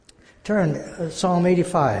Turn Psalm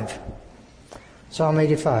 85. Psalm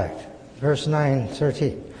 85, verse 9,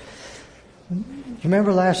 13.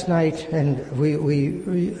 Remember last night, and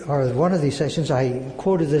one of these sessions, I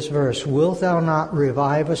quoted this verse, "Wilt thou not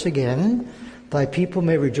revive us again? Thy people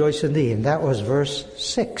may rejoice in thee." And that was verse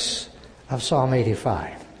 6 of Psalm 85.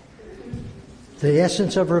 The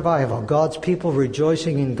essence of revival, God's people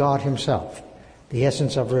rejoicing in God Himself. The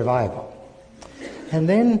essence of revival. And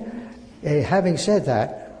then, having said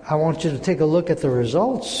that, I want you to take a look at the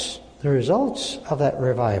results of that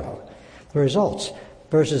revival. The results,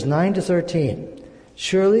 verses 9 to 13.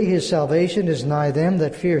 "Surely His salvation is nigh them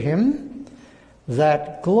that fear Him,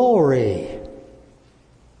 that glory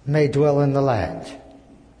may dwell in the land."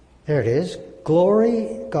 There it is. Glory,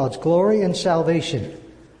 God's glory and salvation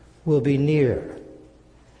will be near.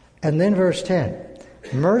 And then verse 10.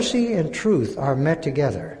 "Mercy and truth are met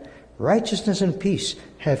together. Righteousness and peace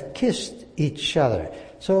have kissed each other."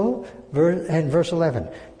 So, and verse 11.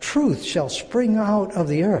 "Truth shall spring out of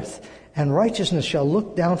the earth, and righteousness shall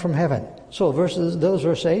look down from heaven." So those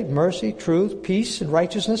verses say, mercy, truth, peace, and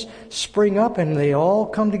righteousness spring up, and they all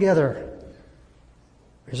come together.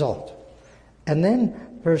 Result. And then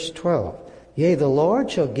verse 12. "Yea, the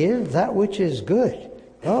Lord shall give that which is good."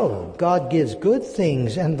 Oh, God gives good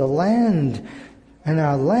things, and the land, and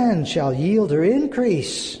our land shall yield her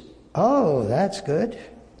increase. Oh, that's good.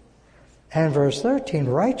 And verse 13,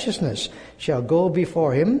 "Righteousness shall go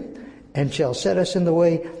before Him, and shall set us in the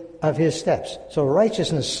way of His steps." So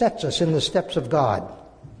righteousness sets us in the steps of God.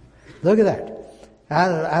 Look at that.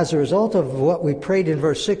 As a result of what we prayed in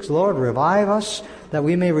verse 6, "Lord, revive us, that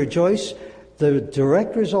we may rejoice." The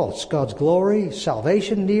direct results, God's glory,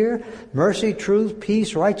 salvation near, mercy, truth,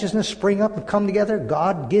 peace, righteousness spring up and come together.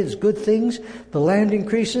 God gives good things. The land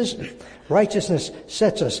increases. Righteousness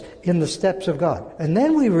sets us in the steps of God. And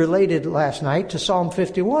then we related last night to Psalm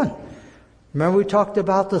 51. Remember we talked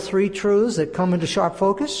about the three truths that come into sharp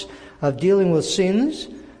focus of dealing with sins,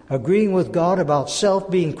 agreeing with God about self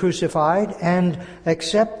being crucified, and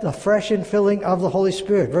accept the fresh infilling of the Holy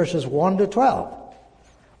Spirit, verses 1 to 12.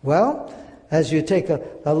 Well, as you take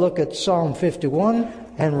a look at Psalm 51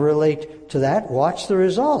 and relate to that, watch the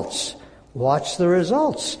results. Watch the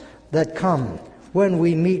results that come when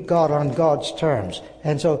we meet God on God's terms.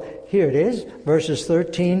 And so here it is, verses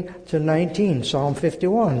 13 to 19. Psalm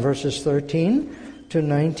 51, verses 13 to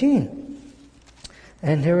 19.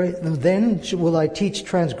 "And here, then will I teach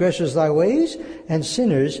transgressors thy ways, and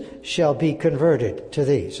sinners shall be converted to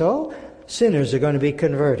thee." So, sinners are going to be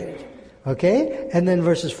converted. Okay? And then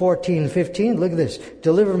verses 14 and 15, look at this.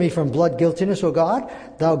 "Deliver me from blood guiltiness, O God,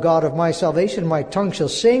 thou God of my salvation. My tongue shall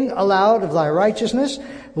sing aloud of thy righteousness.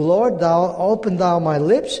 Lord, open thou my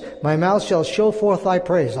lips. My mouth shall show forth thy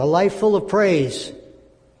praise." A life full of praise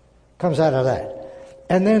comes out of that.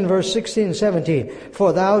 And then verse 16 and 17.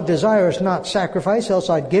 "For thou desirest not sacrifice, else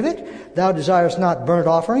I'd give it. Thou desirest not burnt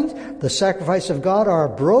offerings. The sacrifice of God are a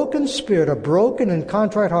broken spirit, a broken and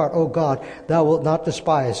contrite heart. O God, thou wilt not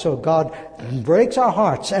despise." So God breaks our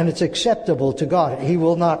hearts, and it's acceptable to God. He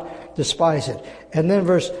will not despise it. And then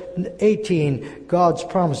verse 18, God's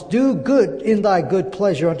promise. "Do good in thy good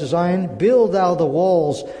pleasure unto Zion. Build thou the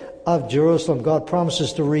walls of Jerusalem." God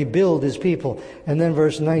promises to rebuild His people. And then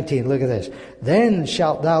verse 19, look at this. "Then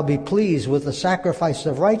shalt thou be pleased with the sacrifice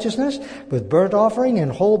of righteousness, with burnt offering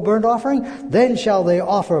and whole burnt offering. Then shall they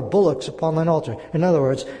offer bullocks upon thine altar." In other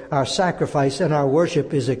words, our sacrifice and our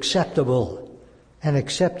worship is acceptable and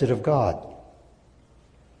accepted of God.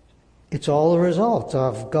 It's all a result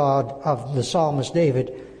of God, of the psalmist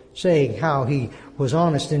David, saying how he was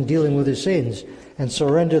honest in dealing with his sins and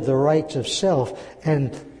surrendered the rights of self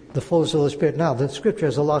and the fullness of the Spirit. Now, the Scripture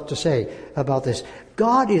has a lot to say about this.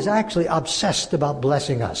 God is actually obsessed about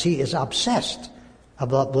blessing us. He is obsessed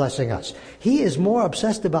about blessing us. He is more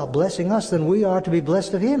obsessed about blessing us than we are to be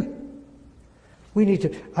blessed of Him. We need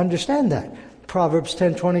to understand that. Proverbs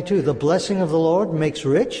 10:22, "The blessing of the Lord makes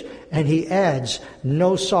rich, and He adds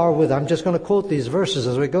no sorrow with it." I'm just going to quote these verses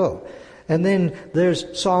as we go. And then there's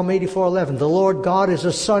Psalm 84:11, "The Lord God is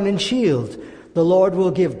a sun and shield. The Lord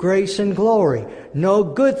will give grace and glory. No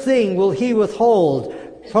good thing will He withhold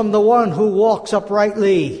from the one who walks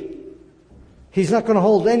uprightly." He's not going to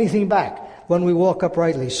hold anything back when we walk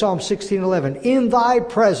uprightly. Psalm 16:11, "In thy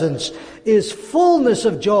presence is fullness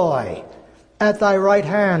of joy. At thy right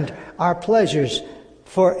hand are pleasures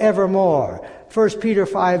forevermore." 1 Peter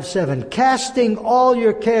 5:7, "Casting all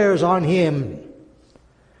your cares on Him,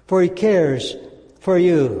 for He cares for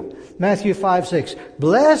you." Matthew 5:6,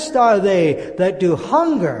 "Blessed are they that do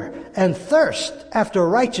hunger and thirst after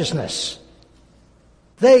righteousness.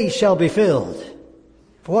 They shall be filled."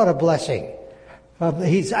 What a blessing.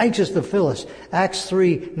 He's anxious to fill us. Acts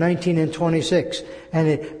 3:19 and 26. And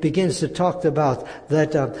it begins to talk about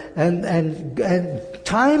that, and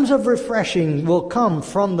times of refreshing will come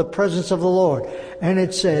from the presence of the Lord. And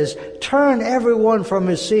it says, turn everyone from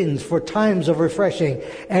his sins for times of refreshing.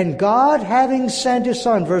 And God, having sent his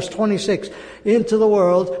Son, verse 26, into the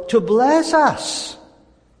world to bless us,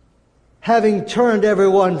 having turned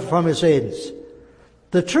everyone from his sins.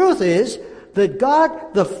 The truth is that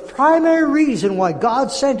God, the primary reason why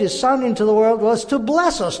God sent his Son into the world was to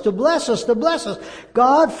bless us, to bless us, to bless us.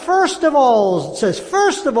 God, first of all,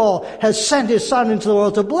 has sent his Son into the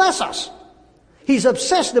world to bless us. He's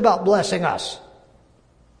obsessed about blessing us.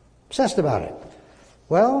 Obsessed about it.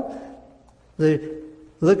 Well,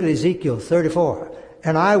 look at Ezekiel 34.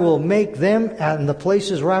 And I will make them and the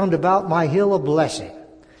places round about my hill a blessing.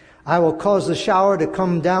 I will cause the shower to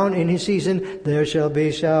come down in his season. There shall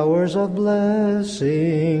be showers of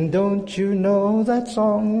blessing. Don't you know that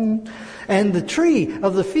song? And the tree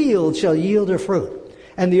of the field shall yield her fruit,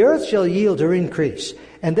 and the earth shall yield her increase.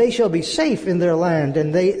 And they shall be safe in their land,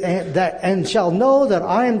 and shall know that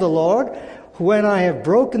I am the Lord, when I have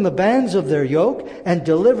broken the bands of their yoke, and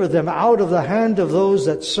delivered them out of the hand of those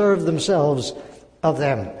that serve themselves of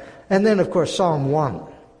them. And then, of course, Psalm 1.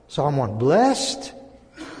 Psalm 1.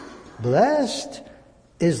 Blessed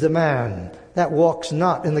is the man that walks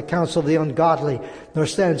not in the counsel of the ungodly, nor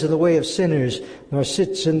stands in the way of sinners, nor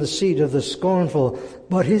sits in the seat of the scornful.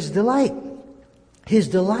 But his delight is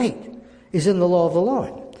in the law of the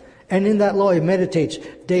Lord. And in that law he meditates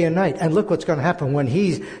day and night. And look what's going to happen when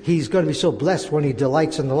he's going to be so blessed when he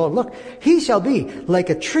delights in the Lord. Look, he shall be like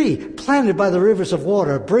a tree planted by the rivers of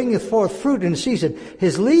water, bringeth forth fruit in season.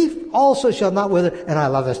 His leaf also shall not wither. And I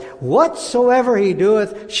love this. Whatsoever he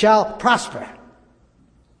doeth shall prosper.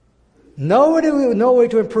 No way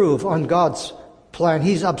to improve on God's plan.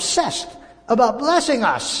 He's obsessed about blessing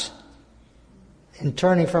us and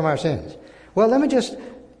turning from our sins. Well, let me just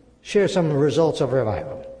share some results of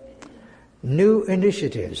revival. New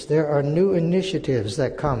initiatives. There are new initiatives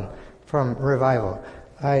that come from revival.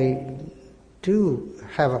 I do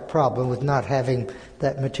have a problem with not having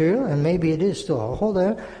that material, and maybe it is still.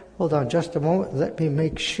 Hold on just a moment. Let me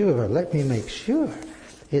make sure.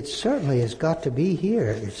 It certainly has got to be here.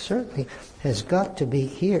 It certainly has got to be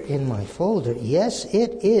here in my folder. Yes,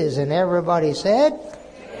 it is. And everybody said?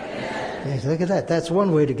 Amen. Yes, look at that. That's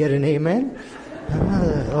one way to get an amen.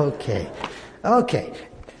 Okay.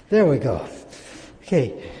 There we go.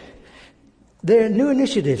 Okay. There are new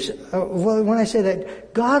initiatives. Well, when I say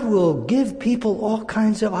that, God will give people all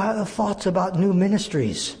kinds of thoughts about new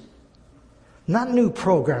ministries. Not new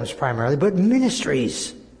programs primarily, but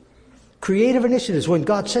ministries. Creative initiatives. When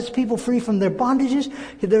God sets people free from their bondages,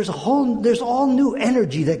 there's all new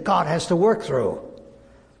energy that God has to work through.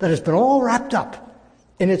 That has been all wrapped up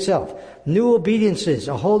in itself. New obediences,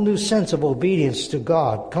 a whole new sense of obedience to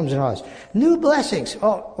God comes in us. New blessings.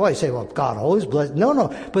 I say, well, God always blesses.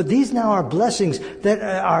 No. But these now are blessings that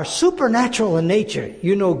are supernatural in nature.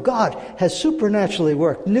 You know, God has supernaturally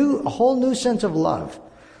worked. A whole new sense of love.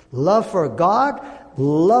 Love for God,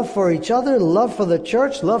 love for each other, love for the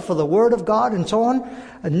church, love for the Word of God, and so on.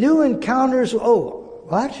 New encounters.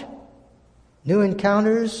 New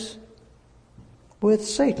encounters with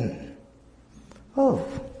Satan.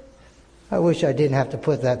 I wish I didn't have to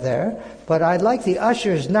put that there. But I'd like the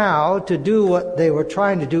ushers now to do what they were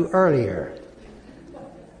trying to do earlier.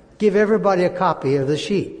 Give everybody a copy of the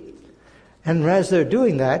sheet. And as they're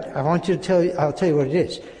doing that, I'll tell you what it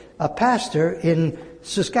is. A pastor in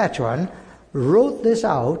Saskatchewan wrote this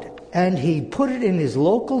out, and he put it in his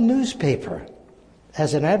local newspaper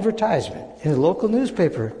as an advertisement, in his local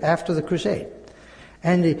newspaper after the crusade.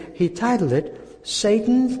 And he titled it,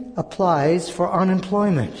 Satan Applies for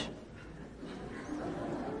Unemployment.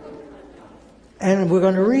 And we're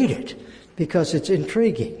going to read it because it's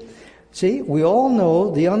intriguing. See, we all know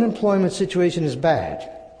the unemployment situation is bad.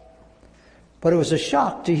 But it was a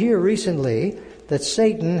shock to hear recently that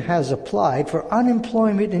Satan has applied for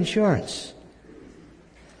unemployment insurance.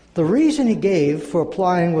 The reason he gave for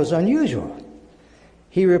applying was unusual.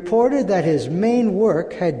 He reported that his main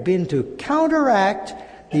work had been to counteract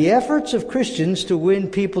the efforts of Christians to win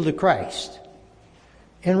people to Christ.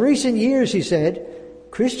 In recent years, he said,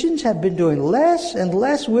 Christians have been doing less and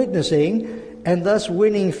less witnessing and thus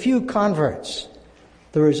winning few converts.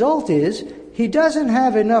 The result is he doesn't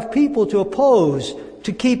have enough people to oppose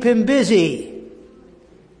to keep him busy.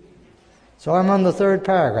 So I'm on the third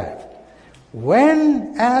paragraph.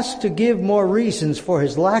 When asked to give more reasons for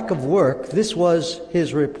his lack of work, this was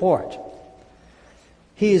his report.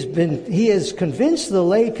 He has convinced the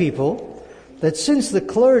lay people that since the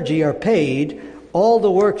clergy are paid all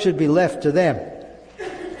the work should be left to them.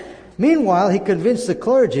 Meanwhile, he convinced the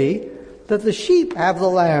clergy that the sheep have the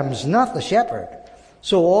lambs, not the shepherd.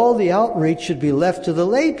 So all the outreach should be left to the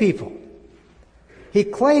lay people. He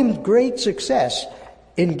claimed great success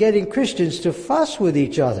in getting Christians to fuss with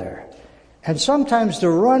each other and sometimes to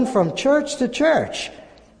run from church to church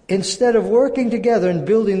instead of working together and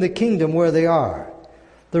building the kingdom where they are.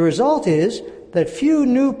 The result is that few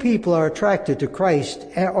new people are attracted to Christ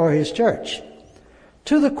or his church.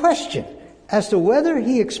 To the question as to whether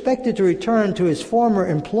he expected to return to his former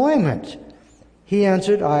employment, he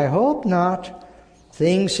answered, "I hope not.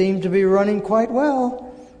 Things seem to be running quite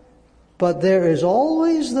well. But there is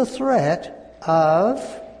always the threat of,"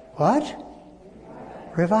 what?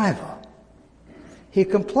 Revival. He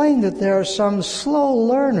complained that there are some slow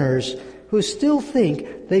learners who still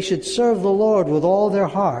think they should serve the Lord with all their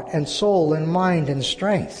heart and soul and mind and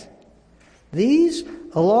strength. These,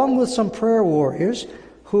 along with some prayer warriors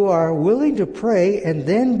who are willing to pray and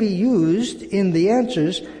then be used in the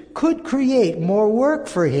answers, could create more work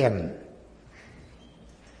for him.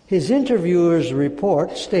 His interviewer's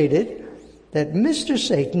report stated that Mr.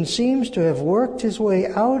 Satan seems to have worked his way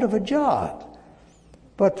out of a job,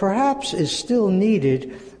 but perhaps is still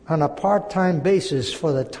needed on a part-time basis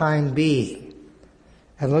for the time being.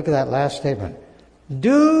 And look at that last statement.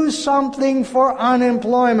 Do something for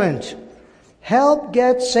unemployment. Help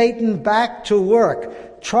get Satan back to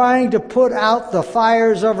work, trying to put out the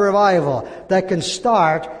fires of revival that can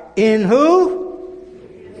start in who?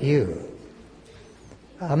 You.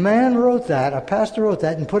 A man wrote that, a pastor wrote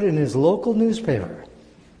that and put it in his local newspaper.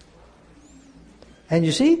 And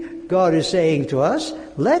you see, God is saying to us,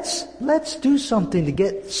 let's do something to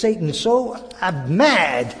get Satan so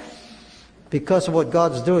mad because of what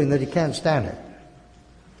God's doing that he can't stand it.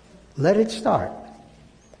 Let it start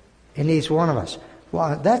in each one of us.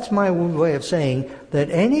 Well, that's my way of saying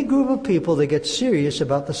that any group of people that get serious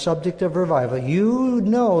about the subject of revival, you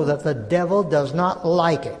know that the devil does not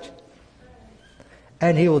like it.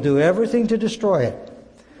 And he will do everything to destroy it.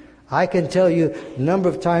 I can tell you a number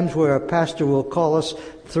of times where a pastor will call us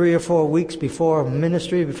 3 or 4 weeks before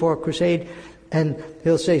ministry, before a crusade, and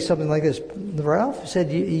he'll say something like this. Ralph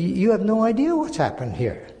said, you have no idea what's happened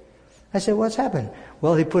here. I said, what's happened?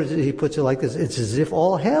 Well, he puts it like this. It's as if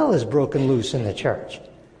all hell is broken loose in the church.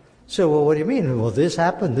 So, well, what do you mean? Well, this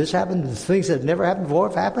happened, things that never happened before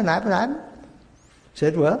have happened. I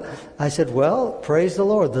said, well, praise the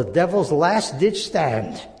Lord. The devil's last-ditch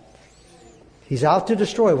stand. He's out to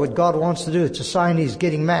destroy what God wants to do. It's a sign he's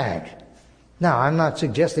getting mad. Now, I'm not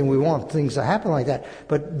suggesting we want things to happen like that,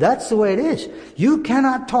 but that's the way it is. You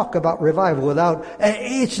cannot talk about revival without,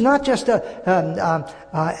 it's not just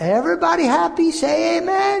everybody happy, say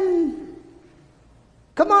amen.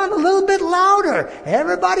 Come on, a little bit louder.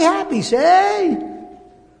 Everybody happy, say.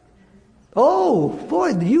 Oh,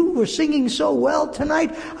 boy, you were singing so well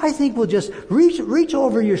tonight. I think we'll just reach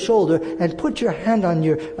over your shoulder and put your hand on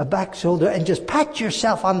your back shoulder and just pat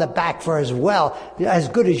yourself on the back for as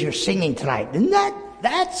good as you're singing tonight. And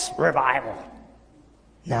that's revival.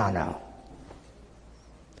 No.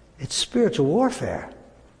 It's spiritual warfare.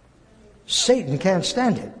 Satan can't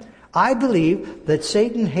stand it. I believe that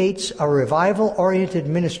Satan hates a revival-oriented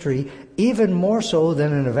ministry even more so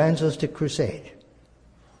than an evangelistic crusade.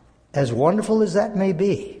 As wonderful as that may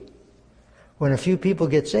be, when a few people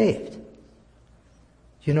get saved.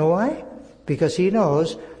 You know why? Because he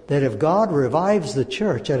knows that if God revives the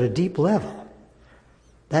church at a deep level,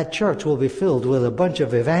 that church will be filled with a bunch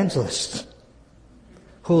of evangelists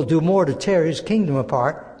who will do more to tear his kingdom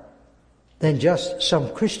apart than just some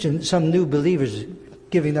new believers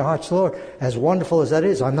giving their hearts to the Lord. As wonderful as that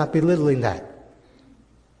is, I'm not belittling that.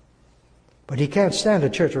 But he can't stand a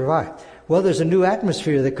church revived. Well, there's a new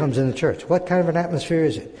atmosphere that comes in the church. What kind of an atmosphere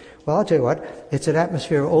is it? Well, I'll tell you what. It's an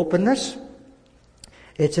atmosphere of openness.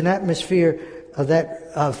 It's an atmosphere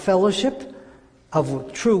of fellowship,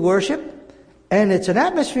 of true worship. And it's an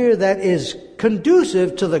atmosphere that is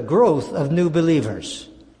conducive to the growth of new believers.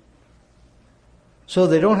 So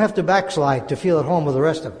they don't have to backslide to feel at home with the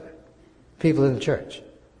rest of the people in the church.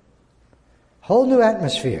 Whole new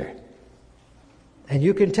atmosphere. And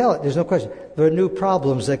you can tell it, there's no question. There are new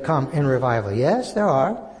problems that come in revival. Yes, there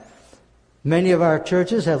are. Many of our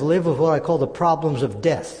churches have lived with what I call the problems of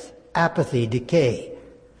death, apathy, decay.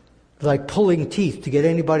 Like pulling teeth to get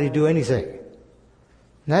anybody to do anything.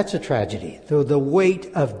 And that's a tragedy. The weight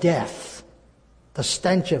of death, the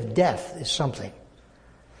stench of death is something.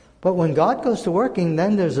 But when God goes to working,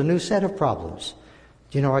 then there's a new set of problems.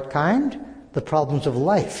 Do you know what kind? The problems of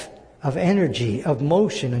life, of energy, of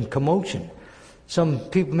motion and commotion. Some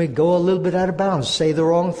people may go a little bit out of bounds, say the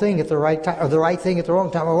wrong thing at the right time, or the right thing at the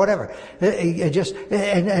wrong time, or whatever.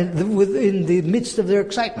 And within the midst of their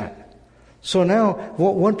excitement. So now,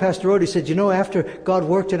 one pastor wrote, he said, after God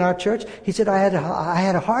worked in our church, he said, I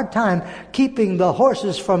had a hard time keeping the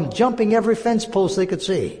horses from jumping every fence post they could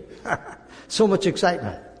see. So much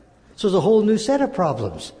excitement. So there's a whole new set of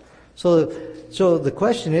problems. So the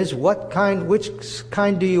question is, which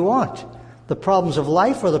kind do you want? The problems of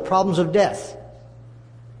life or the problems of death?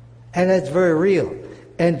 And that's very real.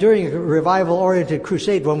 And during a revival-oriented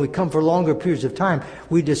crusade, when we come for longer periods of time,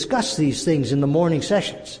 we discuss these things in the morning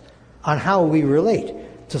sessions on how we relate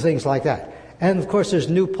to things like that. And of course, there's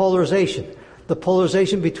new polarization. The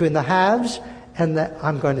polarization between the haves and the...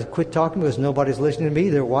 I'm going to quit talking because nobody's listening to me.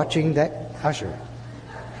 They're watching that usher.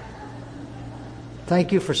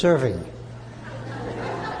 Thank you for serving.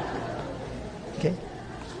 Okay.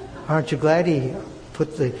 Aren't you glad he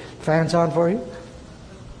put the fans on for you?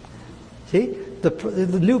 See?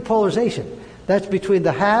 The new polarization. That's between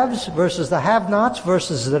the haves versus the have-nots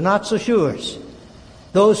versus the not-so-sures.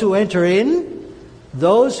 Those who enter in,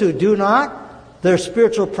 those who do not, their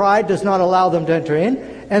spiritual pride does not allow them to enter in,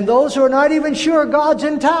 and those who are not even sure God's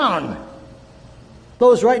in town.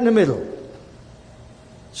 Those right in the middle.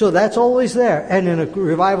 So that's always there. And in a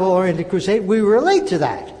revival-oriented crusade, we relate to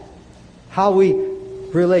that. How we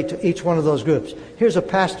relate to each one of those groups. Here's a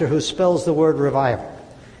pastor who spells the word revival.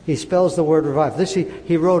 He spells the word revival. This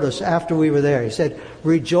he wrote us after we were there. He said,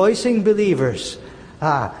 rejoicing believers.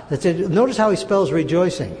 That's it. Notice how he spells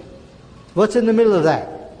rejoicing. What's in the middle of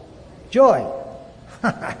that? Joy.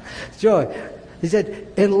 Joy. He said,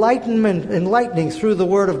 enlightening through the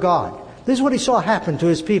Word of God. This is what he saw happen to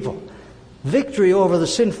his people. Victory over the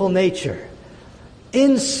sinful nature.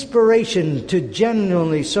 Inspiration to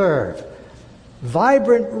genuinely serve.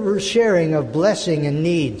 Vibrant sharing of blessing and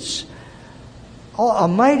needs. A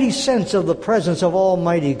mighty sense of the presence of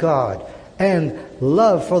Almighty God. And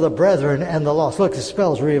love for the brethren and the lost. Look, it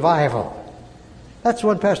spells revival. That's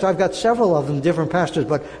one pastor. I've got several of them, different pastors,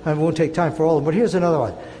 but I won't take time for all of them. But here's another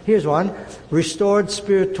one. Here's one. Restored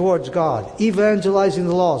spirit towards God. Evangelizing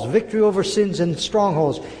the lost. Victory over sins and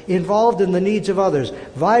strongholds. Involved in the needs of others.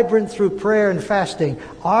 Vibrant through prayer and fasting.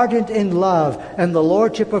 Ardent in love and the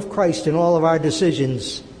lordship of Christ in all of our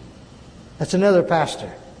decisions. That's another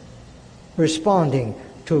pastor responding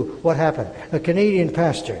to what happened. A Canadian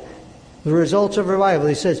pastor. The results of revival,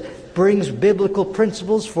 he says, brings biblical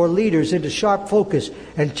principles for leaders into sharp focus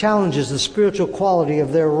and challenges the spiritual quality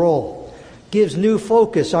of their role. Gives new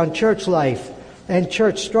focus on church life and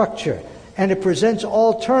church structure. And it presents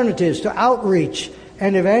alternatives to outreach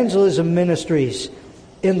and evangelism ministries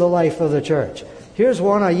in the life of the church. Here's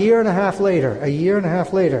one a year and a half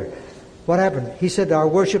later. What happened? He said our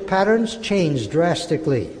worship patterns changed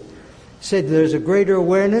drastically. He said there's a greater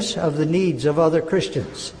awareness of the needs of other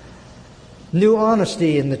Christians. New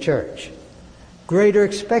honesty in the church. Greater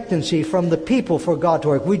expectancy from the people for God to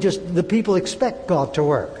work. The people expect God to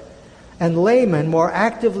work. And laymen more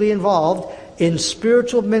actively involved in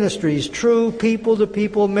spiritual ministries, true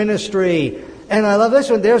people-to-people ministry. And I love this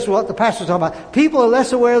one. There's what the pastor's talking about. People are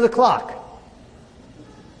less aware of the clock.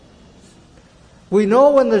 We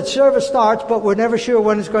know when the service starts, but we're never sure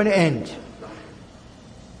when it's going to end.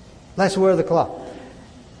 Less aware of the clock.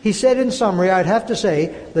 He said in summary, I'd have to say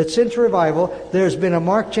that since revival, there's been a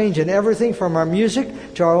marked change in everything from our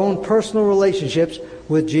music to our own personal relationships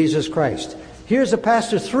with Jesus Christ. Here's a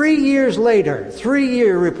pastor 3 years later,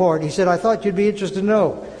 3-year report. He said, I thought you'd be interested to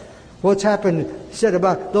know what's happened. He said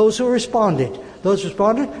about those who responded. Those who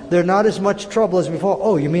responded, they're not as much trouble as before.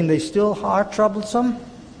 Oh, you mean they still are troublesome?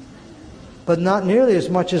 But not nearly as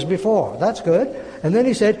much as before. That's good. And then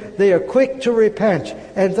he said, they are quick to repent.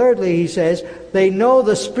 And thirdly, he says, they know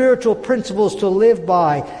the spiritual principles to live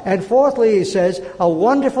by. And fourthly, he says, a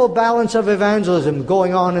wonderful balance of evangelism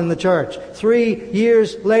going on in the church. 3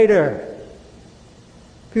 years later.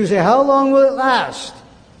 People say, how long will it last?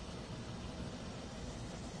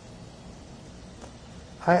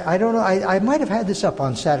 I don't know. I might have had this up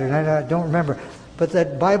on Saturday night. I don't remember. But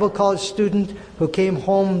that Bible college student who came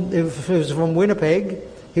home, he was from Winnipeg.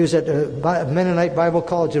 He was at a Mennonite Bible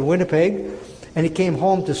College in Winnipeg. And he came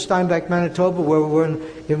home to Steinbach, Manitoba, where we were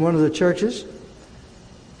in one of the churches.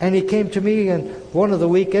 And he came to me on one of the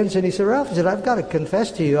weekends and he said, Ralph, he said, I've got to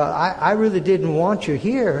confess to you, I really didn't want you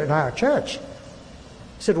here in our church. I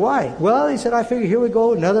said, why? Well, he said, I figured here we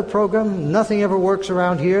go, another program. Nothing ever works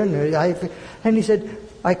around here. And he said,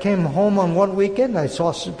 I came home on one weekend. I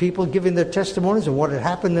saw some people giving their testimonies of what had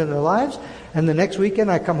happened in their lives. And the next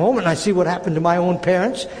weekend I come home and I see what happened to my own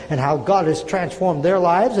parents and how God has transformed their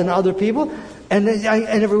lives and other people. And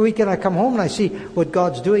every weekend I come home and I see what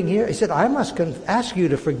God's doing here. He said, I must ask you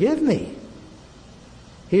to forgive me.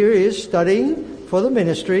 Here he is studying for the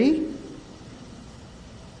ministry.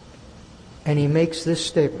 And he makes this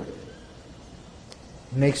statement.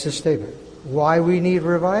 Why we need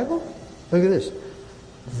revival? Look at this.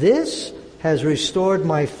 This has restored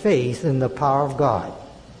my faith in the power of God.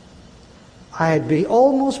 I had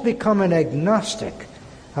almost become an agnostic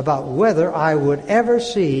about whether I would ever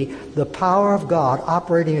see the power of God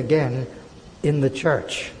operating again in the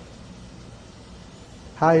church.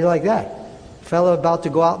 How do you like that? Fellow about to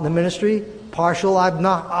go out in the ministry, partial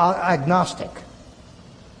agnostic.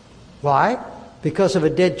 Why? Because of a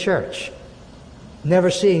dead church. Never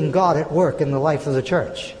seeing God at work in the life of the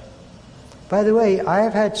church. By the way, I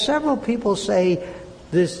have had several people say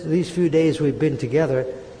these few days we've been together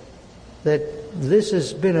that this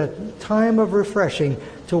has been a time of refreshing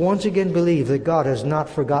to once again believe that God has not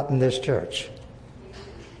forgotten this church.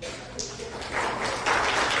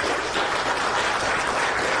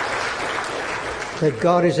 That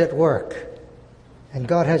God is at work. And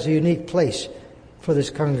God has a unique place for this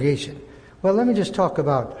congregation. Well, let me just talk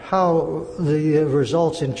about how the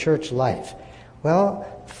results in church life.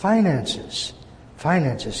 Well, finances.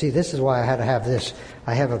 See, this is why I had to have this.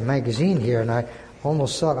 I have a magazine here, and I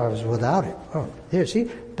almost thought I was without it. Oh, here, see?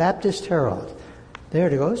 Baptist Herald. There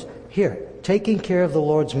it goes. Here, taking care of the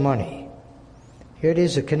Lord's money. Here it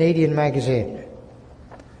is, a Canadian magazine.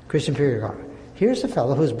 Christian periodical. Here's a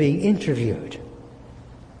fellow who's being interviewed.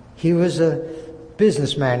 He was a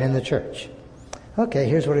businessman in the church. Okay,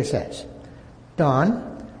 here's what he says. Don,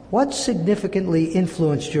 what significantly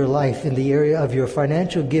influenced your life in the area of your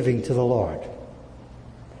financial giving to the Lord?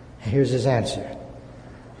 Here's his answer.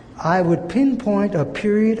 I would pinpoint a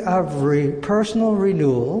period of personal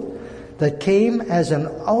renewal that came as an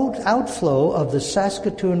outflow of the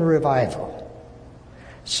Saskatoon revival.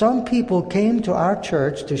 Some people came to our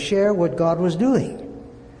church to share what God was doing.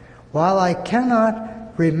 While I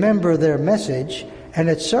cannot remember their message, and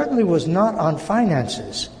it certainly was not on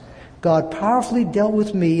finances, God powerfully dealt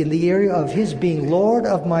with me in the area of His being Lord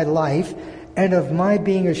of my life and of my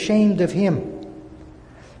being ashamed of Him.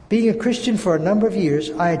 Being a Christian for a number of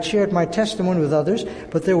years, I had shared my testimony with others,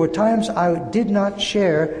 but there were times I did not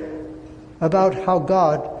share about how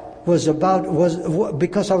God was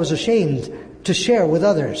because I was ashamed to share with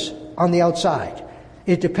others on the outside.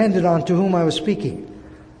 It depended on to whom I was speaking.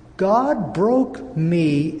 God broke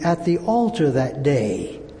me at the altar that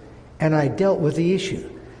day, and I dealt with the issue.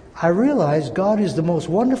 I realized God is the most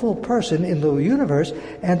wonderful person in the universe,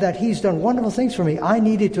 and that He's done wonderful things for me. I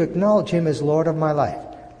needed to acknowledge Him as Lord of my life.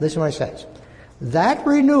 Listen to what He says. That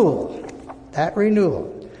renewal,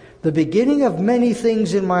 the beginning of many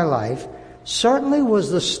things in my life, certainly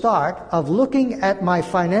was the start of looking at my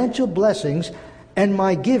financial blessings and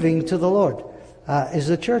my giving to the Lord. Is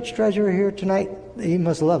the church treasurer here tonight? He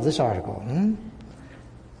must love this article.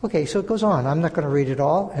 Okay, so it goes on. I'm not going to read it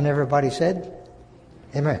all. And everybody said,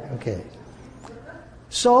 amen. Okay.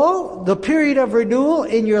 So, the period of renewal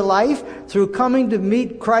in your life through coming to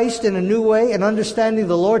meet Christ in a new way and understanding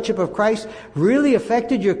the Lordship of Christ really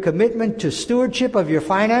affected your commitment to stewardship of your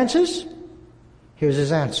finances? Here's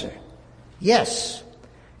his answer. Yes.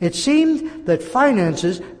 It seemed that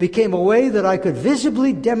finances became a way that I could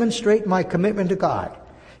visibly demonstrate my commitment to God.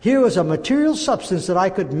 Here was a material substance that I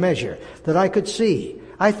could measure, that I could see.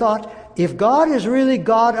 I thought, if God is really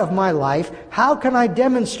God of my life, how can I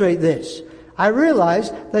demonstrate this? I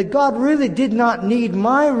realized that God really did not need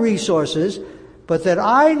my resources, but that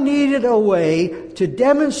I needed a way to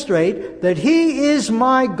demonstrate that He is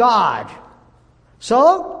my God.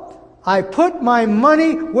 So, I put my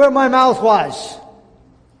money where my mouth was.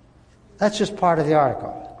 That's just part of the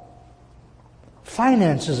article.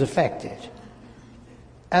 Finances affected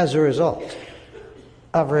as a result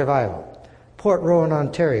of revival. Port Rowan,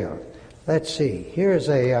 Ontario. Let's see. Here's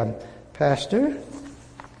a pastor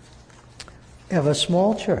of a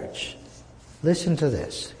small church. Listen to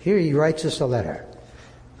this. Here he writes us a letter.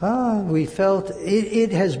 We felt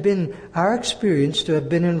it has been our experience to have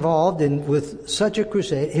been involved with such a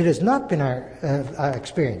crusade. It has not been our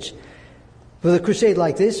experience with a crusade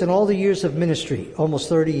like this in all the years of ministry, almost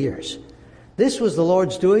 30 years. This was the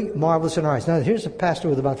Lord's doing, marvelous in our eyes. Now here's a pastor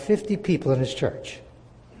with about 50 people in his church.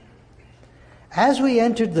 As we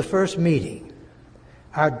entered the first meeting,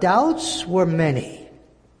 our doubts were many,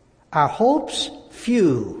 our hopes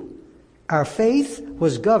few. Our faith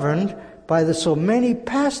was governed by the so many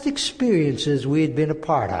past experiences we had been a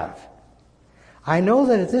part of. I know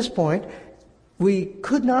that at this point, we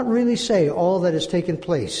could not really say all that has taken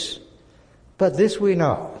place. But this we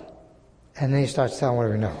know. And then he starts telling what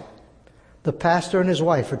we know. The pastor and his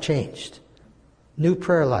wife are changed. New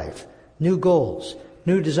prayer life, new goals,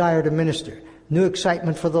 new desire to minister, new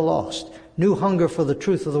excitement for the lost, new hunger for the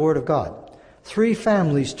truth of the Word of God. 3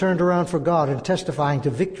 families turned around for God and testifying to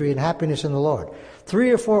victory and happiness in the Lord.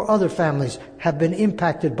 3 or 4 other families have been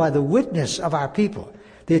impacted by the witness of our people.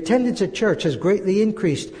 The attendance at church has greatly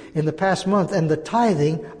increased in the past month, and the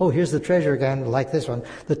tithing, here's the treasure again, like this one,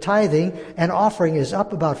 the tithing and offering is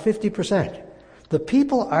up about 50%. The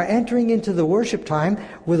people are entering into the worship time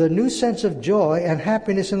with a new sense of joy and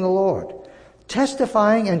happiness in the Lord.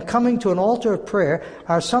 Testifying and coming to an altar of prayer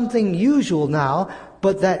are something usual now,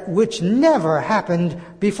 but that which never happened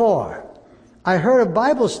before. I heard a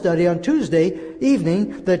Bible study on Tuesday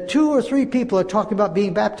evening that 2 or 3 people are talking about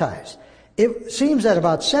being baptized. It seems that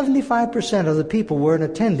about 75% of the people were in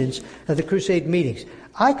attendance at the crusade meetings.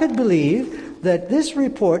 I could believe that this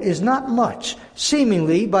report is not much,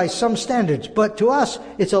 seemingly by some standards, but to us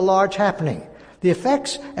it's a large happening. The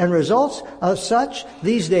effects and results of such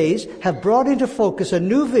these days have brought into focus a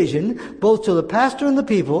new vision, both to the pastor and the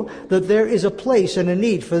people, that there is a place and a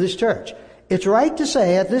need for this church. It's right to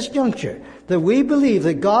say at this juncture that we believe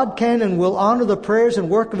that God can and will honor the prayers and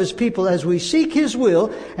work of His people as we seek His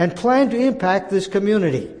will and plan to impact this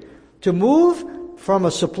community. To move from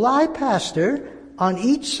a supply pastor on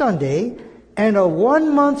each Sunday and a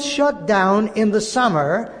 1-month shutdown in the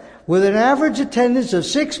summer with an average attendance of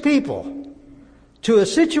 6 people to a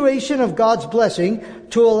situation of God's blessing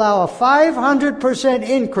to allow a 500%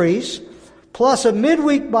 increase plus a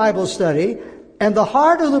midweek Bible study and the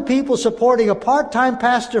heart of the people supporting a part-time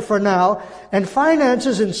pastor for now, and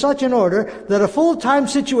finances in such an order that a full-time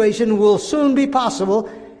situation will soon be possible,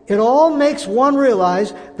 it all makes one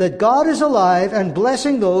realize that God is alive and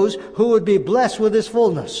blessing those who would be blessed with His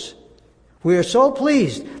fullness. We are so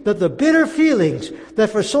pleased that the bitter feelings that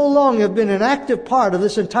for so long have been an active part of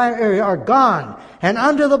this entire area are gone and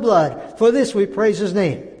under the blood. For this we praise His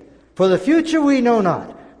name. For the future we know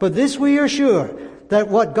not, but this we are sure, that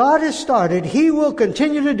what God has started, He will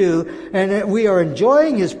continue to do, and that we are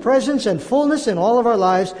enjoying His presence and fullness in all of our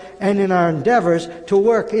lives and in our endeavors to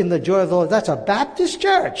work in the joy of the Lord. That's a Baptist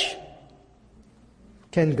church.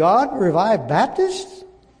 Can God revive Baptists?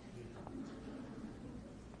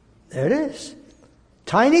 There it is.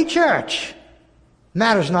 Tiny church.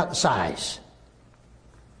 Matters not the size.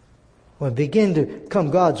 We'll begin to come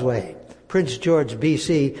God's way. Prince George,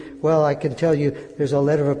 B.C., well, I can tell you, there's a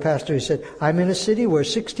letter of a pastor who said, I'm in a city where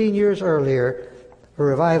 16 years earlier, a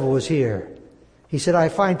revival was here. He said, I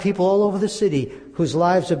find people all over the city whose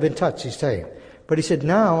lives have been touched, he's saying. But he said,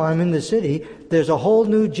 now I'm in the city, there's a whole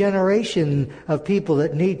new generation of people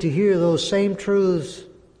that need to hear those same truths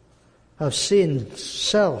of sin,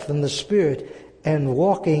 self, and the Spirit, and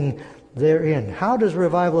walking therein. How does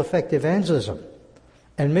revival affect evangelism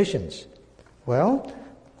and missions? Well,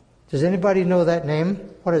 does anybody know that name?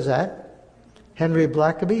 What is that? Henry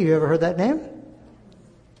Blackaby. You ever heard that name?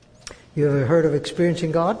 You ever heard of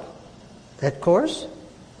Experiencing God? That course?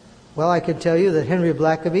 Well, I can tell you that Henry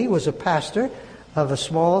Blackaby was a pastor of a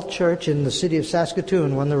small church in the city of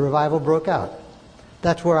Saskatoon when the revival broke out.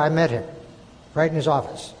 That's where I met him, right in his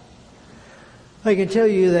office. I can tell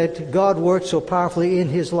you that God worked so powerfully in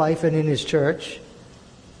his life and in his church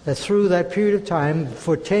that through that period of time,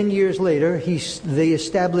 for 10 years later, they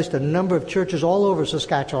established a number of churches all over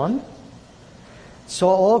Saskatchewan. Saw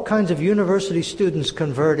all kinds of university students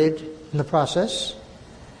converted in the process.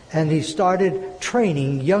 And he started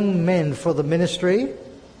training young men for the ministry.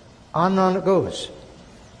 On and on it goes.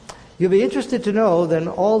 You'll be interested to know that in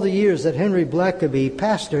all the years that Henry Blackaby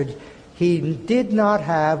pastored, he did not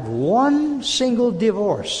have one single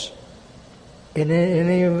divorce in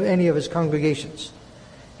any of his congregations.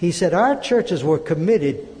 He said our churches were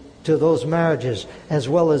committed to those marriages as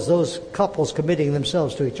well as those couples committing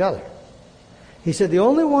themselves to each other. He said the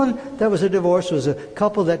only one that was a divorce was a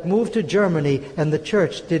couple that moved to Germany and the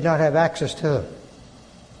church did not have access to them.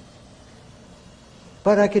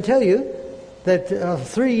 But I can tell you that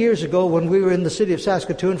 3 years ago when we were in the city of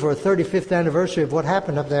Saskatoon for a 35th anniversary of what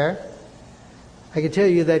happened up there, I can tell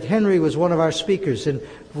you that Henry was one of our speakers. And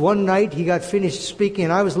one night he got finished speaking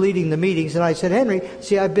and I was leading the meetings. And I said, Henry,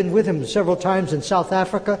 see, I've been with him several times in South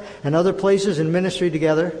Africa and other places in ministry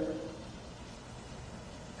together.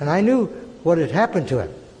 And I knew what had happened to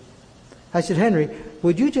him. I said, Henry,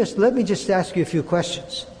 would you let me just ask you a few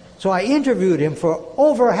questions? So I interviewed him for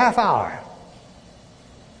over a half hour.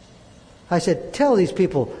 I said, tell these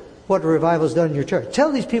people what revival has done in your church.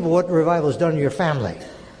 Tell these people what revival has done in your family.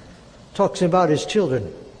 Talks about his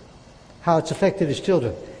children, how it's affected his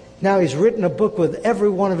children. Now he's written a book with every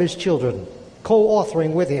one of his children,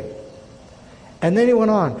 co-authoring with him. And then he went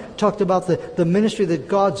on, talked about the ministry that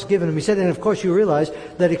God's given him. He said, and of course you realize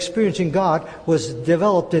that Experiencing God was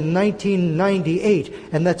developed in 1998,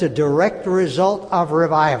 and that's a direct result of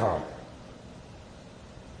revival.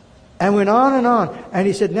 And went on, and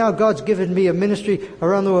he said, now God's given me a ministry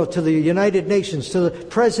around the world, to the United Nations, to the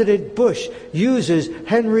President Bush uses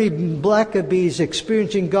Henry Blackaby's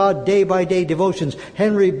Experiencing God Day by Day devotions.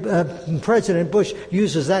 President Bush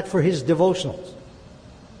uses that for his devotionals.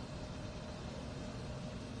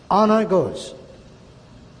 On it goes.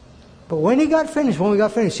 But when we got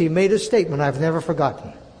finished, he made a statement I've never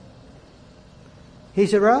forgotten. He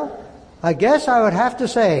said, well, I guess I would have to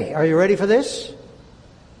say, are you ready for this?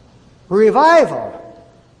 Revival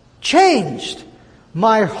changed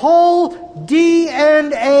my whole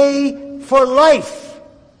DNA for life.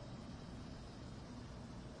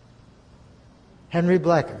 Henry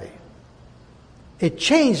Blackaby. It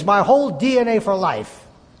changed my whole DNA for life.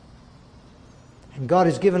 And God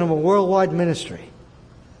has given him a worldwide ministry.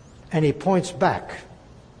 And he points back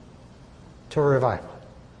to revival.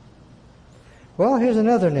 Well, here's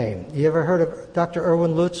another name. You ever heard of Dr.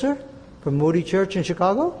 Erwin Lutzer from Moody Church in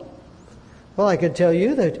Chicago? Well, I can tell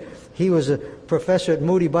you that he was a professor at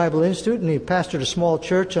Moody Bible Institute, and he pastored a small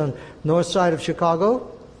church on the north side of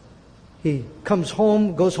Chicago. He goes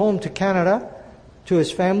home to Canada, to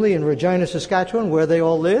his family in Regina, Saskatchewan, where they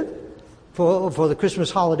all live, for the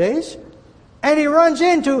Christmas holidays. And he runs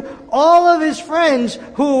into all of his friends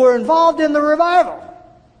who were involved in the revival,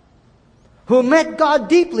 who met God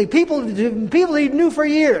deeply, people he knew for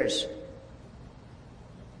years.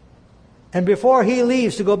 And before he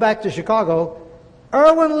leaves to go back to Chicago,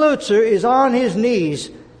 Erwin Lutzer is on his knees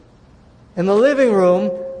in the living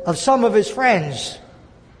room of some of his friends.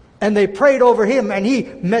 And they prayed over him, and he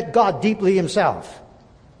met God deeply himself.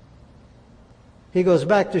 He goes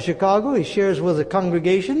back to Chicago. He shares with the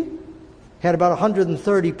congregation. Had about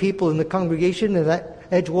 130 people in the congregation in that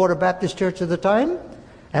Edgewater Baptist Church at the time.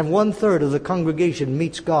 And 1/3 of the congregation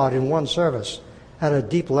meets God in one service at a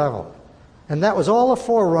deep level. And that was all a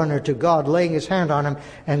forerunner to God laying his hand on him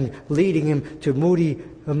and leading him to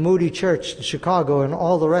Moody Church in Chicago and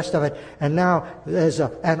all the rest of it. And now as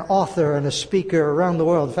an author and a speaker around the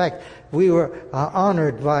world. In fact, we were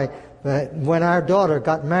honored by when our daughter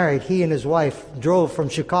got married. He and his wife drove from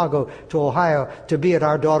Chicago to Ohio to be at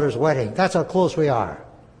our daughter's wedding. That's how close we are.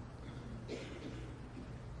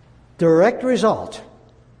 Direct result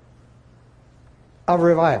of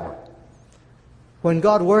revival. When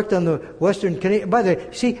God worked on the Western Canadian... By the way,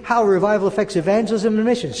 see how revival affects evangelism and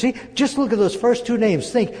mission. See, just look at those first two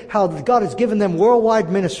names. Think how God has given them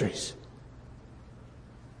worldwide ministries.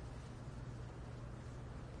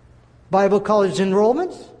 Bible college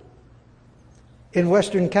enrollments. In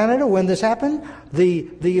Western Canada, when this happened,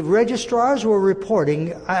 the registrars were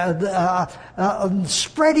reporting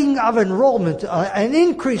spreading of enrollment, an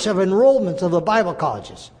increase of enrollment of the Bible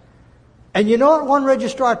colleges. And you know what one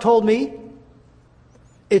registrar told me?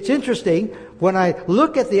 It's interesting, when I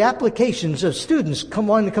look at the applications of students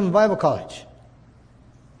wanting to come to Bible college,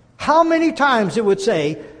 how many times it would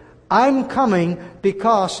say, I'm coming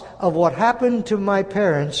because of what happened to my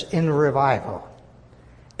parents in revival.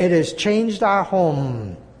 It has changed our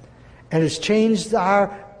home. It has changed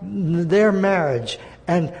their marriage.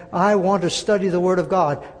 And I want to study the Word of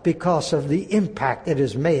God because of the impact it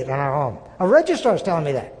has made on our home. A registrar is telling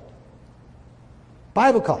me that.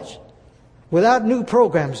 Bible college. Without new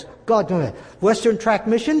programs, God doing that. Western Tract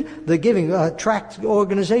Mission, the giving tract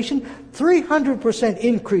organization, 300%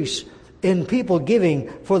 increase in people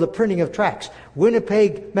giving for the printing of tracts.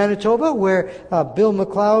 Winnipeg, Manitoba, where Bill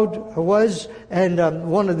McLeod was, and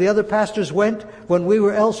one of the other pastors went when we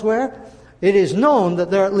were elsewhere. It is known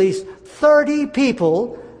that there are at least 30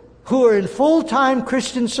 people who are in full-time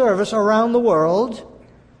Christian service around the world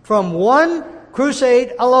from one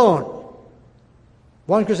crusade alone.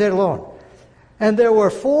 One crusade alone. And there were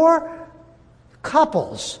 4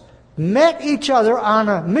 couples met each other on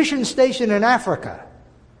a mission station in Africa.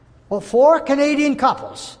 Well, 4 Canadian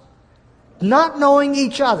couples, not knowing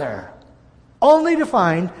each other, only to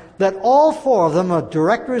find that all 4 of them are a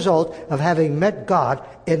direct result of having met God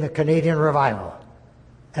in the Canadian revival.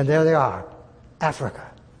 And there they are, Africa,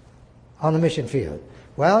 on the mission field.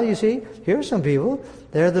 Well, you see, here are some people.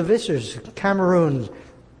 They're the visitors, Cameroon,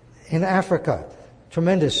 in Africa.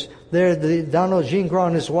 Tremendous. There, Donald Gingras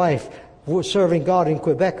and his wife were serving God in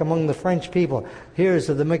Quebec among the French people. Here's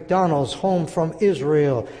the McDonald's home from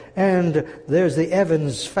Israel. And there's the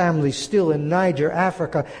Evans family still in Niger,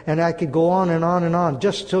 Africa. And I could go on and on and on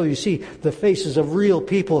just till you see the faces of real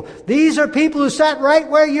people. These are people who sat right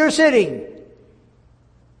where you're sitting.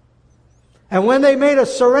 And when they made a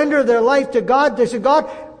surrender of their life to God, they said, God,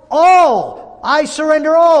 all! I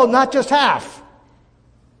surrender all, not just half.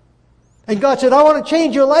 And God said, I want to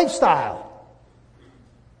change your lifestyle.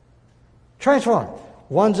 Transform.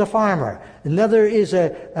 One's a farmer. Another is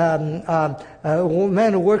a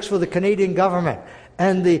man who works for the Canadian government.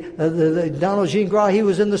 And the Donald Gingras, he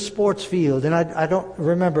was in the sports field. And I don't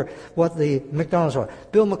remember what the McDonald's was.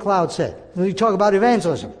 Bill McLeod said, when you talk about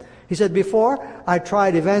evangelism, he said, before I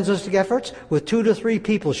tried evangelistic efforts with 2 to 3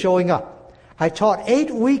 people showing up. I taught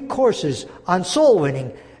 8-week courses on soul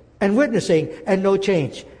winning and witnessing and no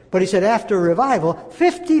change. But he said after revival,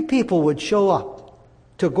 50 people would show up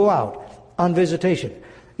to go out on visitation.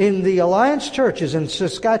 In the Alliance churches in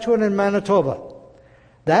Saskatchewan and Manitoba,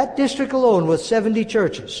 that district alone with 70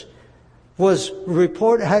 churches the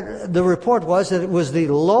report was that it was the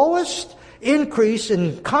lowest increase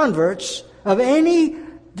in converts of any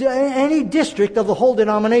district of the whole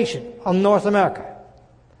denomination of North America.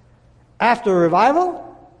 After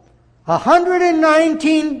revival,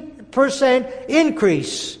 119%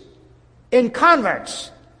 increase in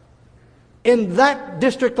converts in that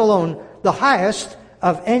district alone, the highest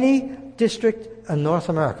of any district in North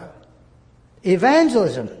America.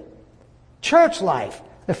 Evangelism, church life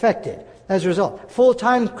affected as a result.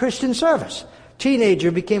 Full-time Christian service.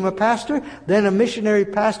 Teenager became a pastor, then a missionary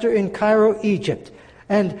pastor in Cairo, Egypt.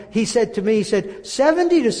 And he said to me,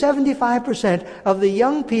 70 to 75% of the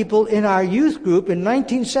young people in our youth group in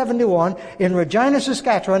 1971 in Regina,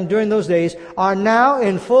 Saskatchewan during those days are now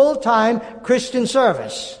in full-time Christian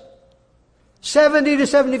service. 70 to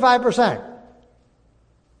 75%.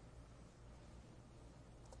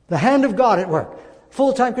 The hand of God at work.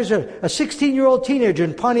 Full-time Christian service. A 16-year-old teenager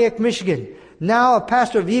in Pontiac, Michigan, now a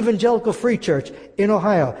pastor of Evangelical Free Church in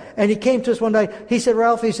Ohio. And he came to us one night. He said,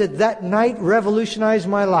 Ralph, that night revolutionized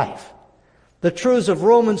my life. The truths of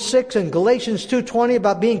Romans 6 and Galatians 2:20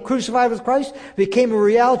 about being crucified with Christ became a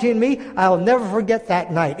reality in me. I'll never forget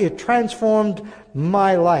that night. It transformed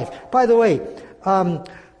my life. By the way,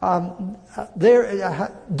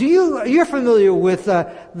 you're familiar with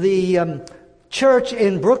the church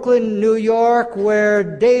in Brooklyn, New York, where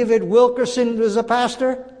David Wilkerson was a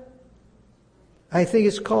pastor? I think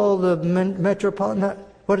it's called the Metropolitan.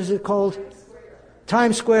 What is it called?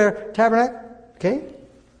 Times Square Tabernacle. Okay.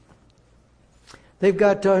 They've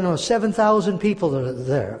got 7,000 people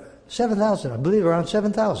there. 7,000, I believe, around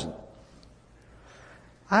 7,000.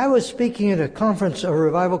 I was speaking at a conference, a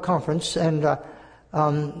revival conference, and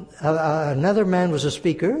another man was a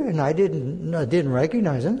speaker, and I didn't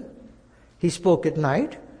recognize him. He spoke at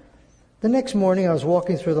night. The next morning, I was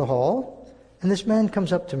walking through the hall, and this man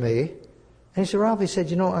comes up to me. And he said, Ralph, he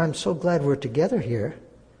said, I'm so glad we're together here.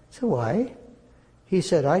 I said, why? He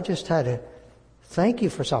said, I just had to thank you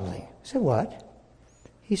for something. I said, what?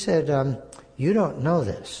 He said, you don't know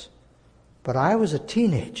this, but I was a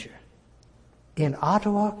teenager in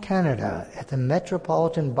Ottawa, Canada, at the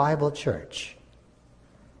Metropolitan Bible Church.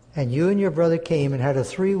 And you and your brother came and had a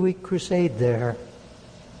 3-week crusade there.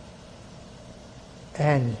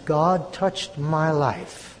 And God touched my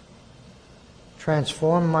life,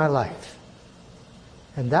 transformed my life.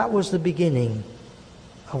 And that was the beginning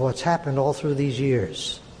of what's happened all through these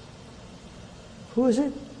years. Who is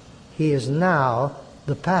it? He is now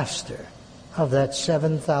the pastor of that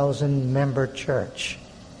 7,000-member church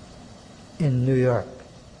in New York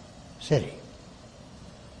City.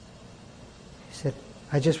 He said,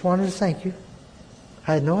 I just wanted to thank you.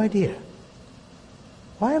 I had no idea.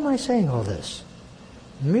 Why am I saying all this?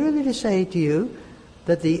 Merely to say to you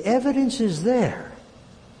that the evidence is there.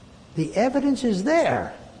 The evidence is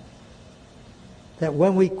there that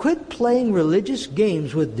when we quit playing religious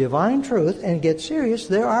games with divine truth and get serious,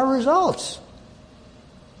 there are results.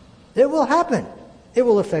 It will happen. It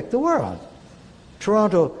will affect the world.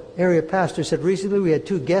 Toronto area pastor said recently we had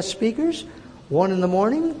 2 guest speakers, one in the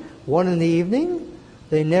morning, one in the evening.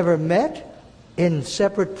 They never met in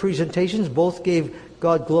separate presentations. Both gave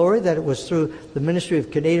God glory that it was through the ministry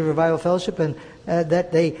of Canadian Revival Fellowship and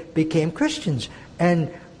that they became Christians.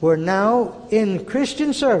 And we're now in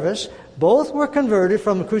Christian service. Both were converted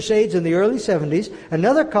from the Crusades in the early 70s.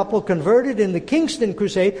 Another couple converted in the Kingston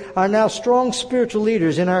Crusade are now strong spiritual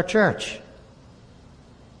leaders in our church.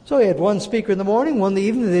 So we had one speaker in the morning, one in the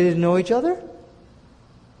evening. They didn't know each other.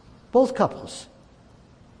 Both couples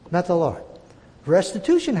met the Lord.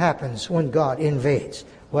 Restitution happens when God invades.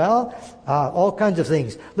 Well, all kinds of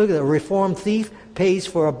things. Look at the reformed thief pays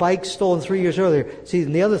for a bike stolen 3 years earlier. See,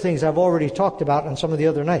 and the other things I've already talked about on some of the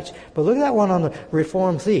other nights. But look at that one on the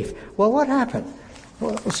reformed thief. Well, what happened?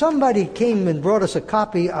 Well, somebody came and brought us a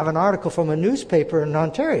copy of an article from a newspaper in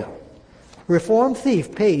Ontario. Reformed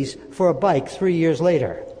thief pays for a bike 3 years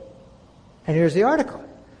later. And here's the article.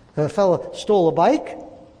 The fellow stole a bike,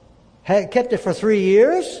 kept it for 3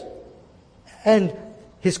 years, and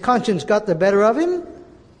his conscience got the better of him,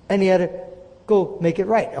 and he had to go make it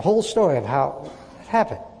right. A whole story of how it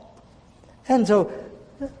happened. And so,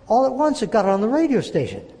 all at once, it got on the radio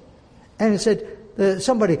station. And it said,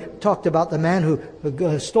 somebody talked about the man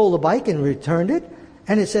who stole the bike and returned it.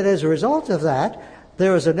 And it said, as a result of that,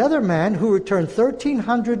 there was another man who returned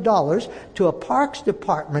 $1,300 to a parks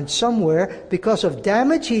department somewhere because of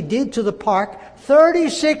damage he did to the park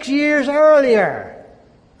 36 years earlier.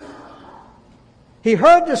 He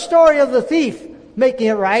heard the story of the thief making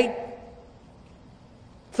it right.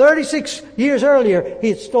 36 years earlier, he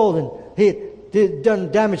had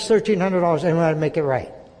done damage $1,300 and wanted to make it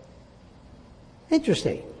right.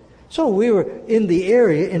 Interesting. So we were in the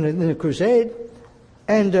area in the crusade,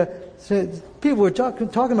 and so people were talking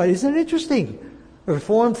about, isn't it interesting? A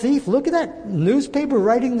reformed thief, look at that newspaper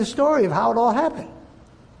writing the story of how it all happened.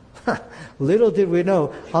 Little did we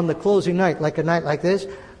know, on the closing night, like a night like this,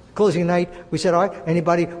 closing night, we said, all right,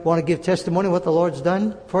 anybody want to give testimony what the Lord's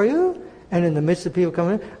done for you? And in the midst of people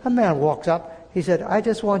coming in, a man walks up. He said, I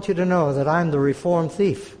just want you to know that I'm the reformed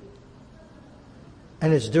thief.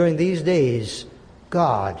 And it's during these days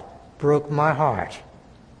God broke my heart,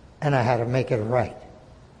 and I had to make it right.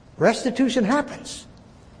 Restitution happens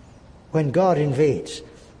when God invades,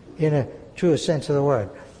 in a truest sense of the word.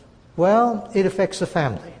 Well, it affects the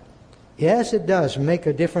family. Yes, it does make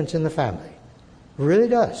a difference in the family. It really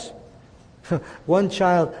does. One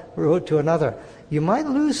child wrote to another, you might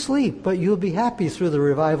lose sleep, but you'll be happy through the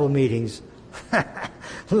revival meetings.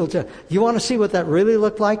 You want to see what that really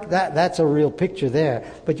looked like? That's a real picture there.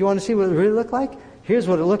 But you want to see what it really looked like? Here's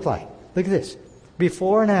what it looked like. Look at this.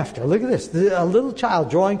 Before and after. Look at this. A little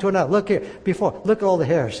child drawing to another. Look here. Before. Look at all the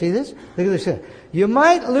hair. See this? Look at this here. You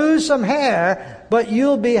might lose some hair, but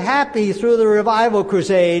you'll be happy through the revival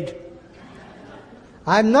crusade.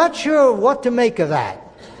 I'm not sure what to make of that.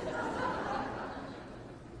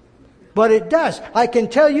 But it does. I can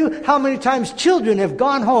tell you how many times children have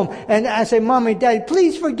gone home and I say, Mommy, Daddy,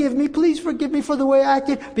 please forgive me for the way I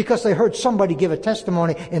acted, because they heard somebody give a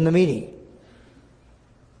testimony in the meeting.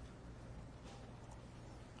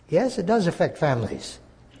 Yes, it does affect families.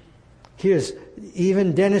 Here's,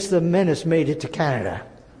 even Dennis the Menace made it to Canada.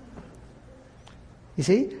 You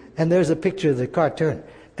see? And there's a picture of the cartoon.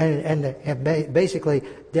 And basically,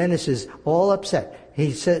 Dennis is all upset.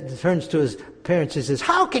 He turns to his parents and says,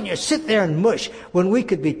 how can you sit there and mush when we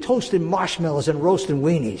could be toasting marshmallows and roasting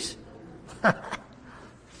weenies?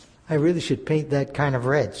 I really should paint that kind of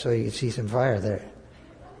red so you can see some fire there.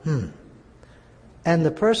 And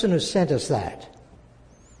the person who sent us that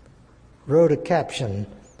wrote a caption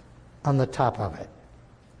on the top of it.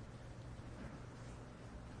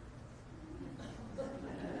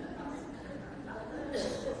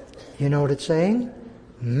 You know what it's saying?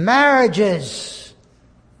 Marriages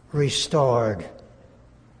restored.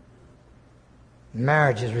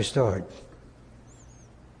 Marriages restored.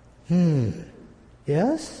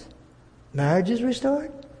 Yes? Marriages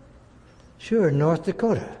restored? Sure, North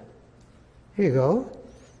Dakota. Here you go.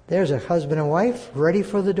 There's a husband and wife ready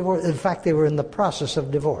for the divorce. In fact, they were in the process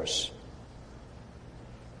of divorce.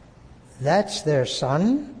 That's their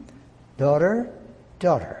son, daughter.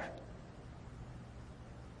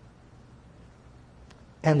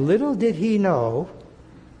 And little did he know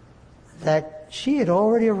that she had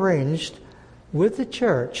already arranged with the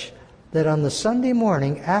church that on the Sunday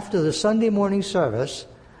morning, after the Sunday morning service,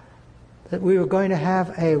 that we were going to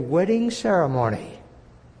have a wedding ceremony.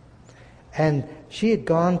 And she had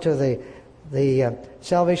gone to the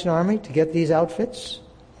Salvation Army to get these outfits.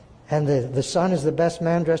 And the son is the best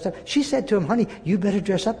man dressed up. She said to him, honey, you better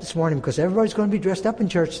dress up this morning because everybody's going to be dressed up in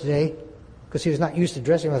church today. Because he was not used to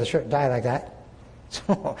dressing with a shirt and tie like that.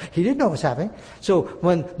 So he didn't know what was happening. So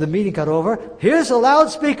when the meeting got over, here's a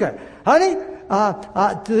loudspeaker. Honey,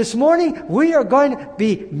 this morning we are going to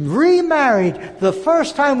be remarried. The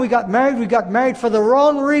first time we got married for the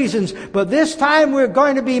wrong reasons. But this time we're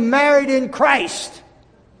going to be married in Christ.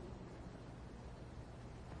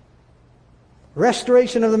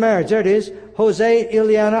 Restoration of the marriage. There it is. Jose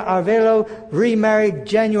Ileana Arvelo, remarried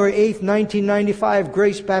January 8th, 1995,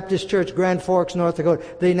 Grace Baptist Church, Grand Forks, North Dakota.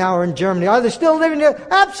 They now are in Germany. Are they still living there?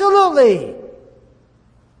 Absolutely.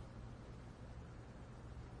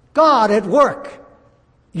 God at work.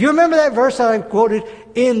 You remember that verse that I quoted?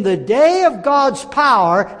 In the day of God's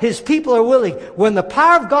power, His people are willing. When the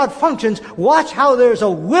power of God functions, watch how there's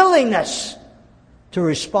a willingness to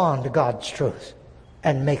respond to God's truth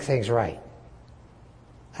and make things right.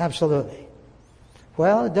 Absolutely.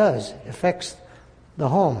 Well, it does. It affects the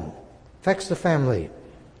home, affects the family,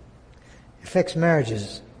 affects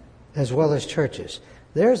marriages as well as churches.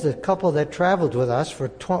 There's the couple that traveled with us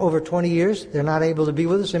for over 20 years. They're not able to be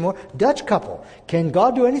with us anymore. Dutch couple. Can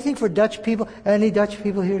God do anything for Dutch people? Any Dutch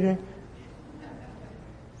people here today?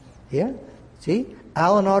 Yeah? See?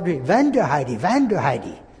 Alan Audrey Van der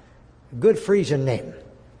Heide. Good Frisian name.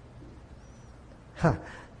 Huh.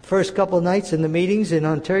 First couple of nights in the meetings in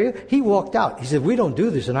Ontario, he walked out. He said, we don't do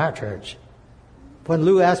this in our church. When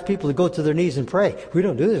Lou asked people to go to their knees and pray, we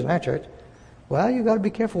don't do this in our church. Well, you've got to be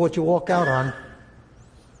careful what you walk out on.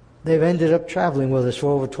 They've ended up traveling with us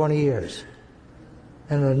for over 20 years.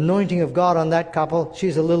 And the anointing of God on that couple,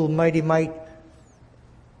 she's a little mighty mite.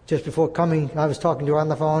 Just before coming, I was talking to her on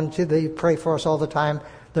the phone. They pray for us all the time.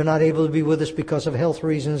 They're not able to be with us because of health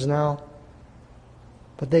reasons now.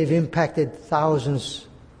 But they've impacted thousands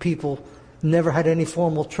of people, never had any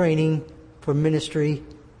formal training for ministry.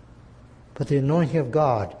 But the anointing of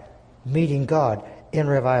God, meeting God in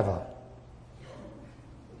revival.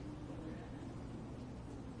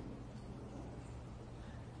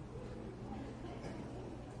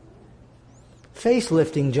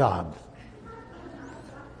 Facelifting job.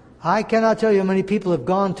 I cannot tell you how many people have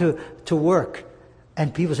gone to work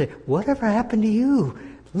and people say, whatever happened to you?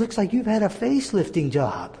 Looks like you've had a facelifting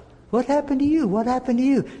job. What happened to you? What happened to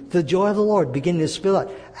you? The joy of the Lord beginning to spill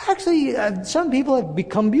out. Actually, some people have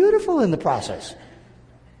become beautiful in the process.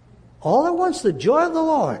 All at once, the joy of the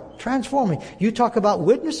Lord transforming. You talk about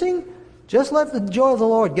witnessing, just let the joy of the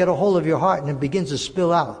Lord get a hold of your heart and it begins to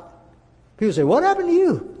spill out. People say, what happened to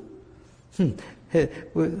you?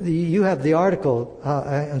 You have the article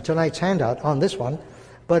in tonight's handout on this one,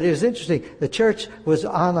 but it was interesting. The church was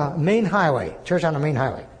on a main highway. Church on a main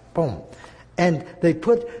highway. Boom. And they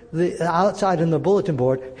put the outside in the bulletin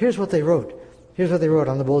board. Here's what they wrote. Here's what they wrote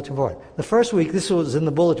on the bulletin board. The first week, this was in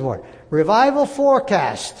the bulletin board. Revival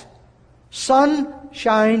forecast. Sun,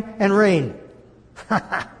 shine, and rain.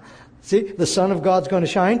 See, the Son of God's going to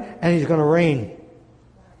shine, and He's going to rain.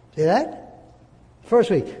 See that? First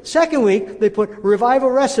week. Second week, they put revival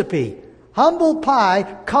recipe. Humble pie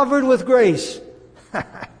covered with grace.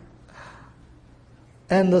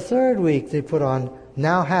 And the third week, they put on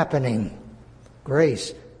now happening.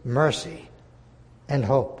 Grace, mercy, and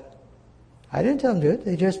hope. I didn't tell them to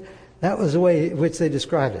do it. That was the way in which they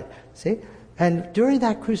described it. See? And during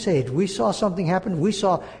that crusade, we saw something happen. We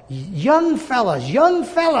saw young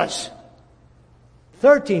fellas,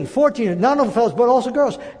 13, 14, not only fellas, but also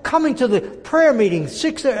girls, coming to the prayer meeting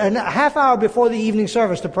 6.5 hours before the evening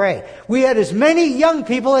service to pray. We had as many young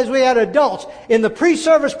people as we had adults in the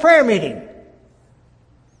pre-service prayer meeting.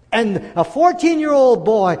 And a 14-year-old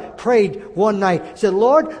boy prayed one night, said,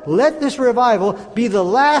 Lord, let this revival be the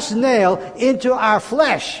last nail into our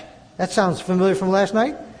flesh. That sounds familiar from last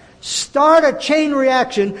night. Start a chain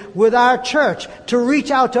reaction with our church to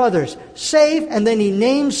reach out to others. Save, and then he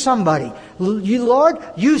names somebody. Lord,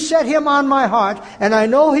 you set him on my heart, and I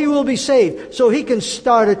know he will be saved, so he can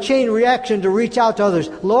start a chain reaction to reach out to others.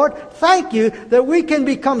 Lord, thank you that we can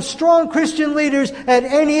become strong Christian leaders at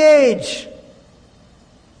any age.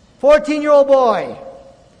 14-year-old boy.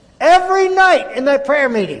 Every night in that prayer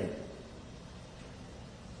meeting.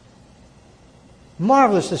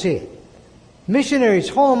 Marvelous to see it. Missionaries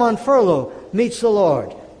home on furlough meets the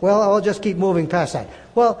Lord. Well, I'll just keep moving past that.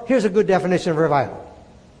 Well, here's a good definition of revival.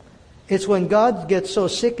 It's when God gets so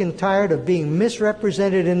sick and tired of being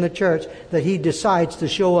misrepresented in the church that He decides to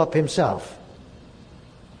show up Himself.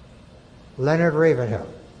 Leonard Ravenhill.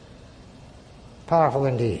 Powerful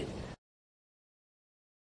indeed.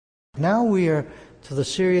 Now we are to the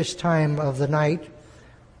serious time of the night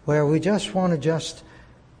where we just want to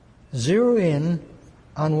zero in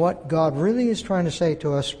on what God really is trying to say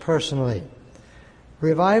to us personally.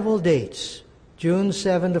 Revival dates, June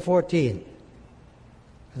 7 to 14.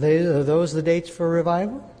 Are those the dates for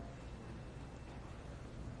revival?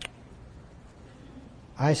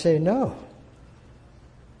 I say no.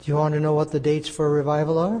 Do you want to know what the dates for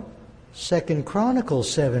revival are? 2 Chronicles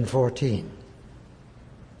 7:14.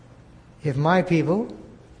 If my people,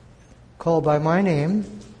 called by my name,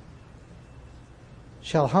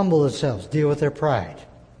 shall humble themselves, deal with their pride,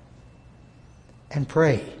 and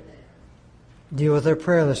pray, deal with their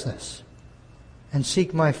prayerlessness, and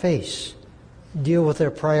seek my face, deal with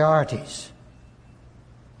their priorities,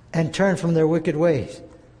 and turn from their wicked ways,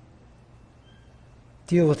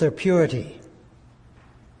 deal with their purity,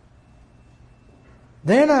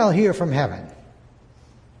 then I'll hear from heaven,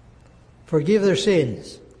 forgive their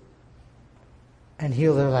sins, and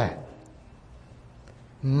heal their land.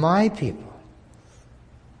 My people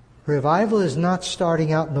Revival is not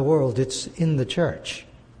starting out in the world, it's in the church.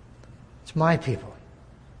 It's my people.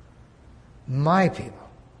 My people.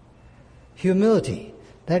 Humility.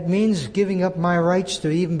 That means giving up my rights to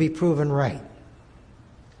even be proven right.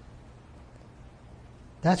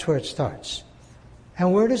 That's where it starts.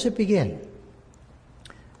 And where does it begin?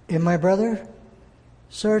 In my brother?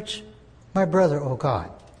 Search my brother, O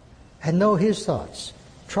God, and know his thoughts.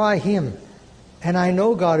 Try him. And I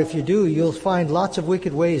know, God, if you do, you'll find lots of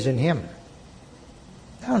wicked ways in him.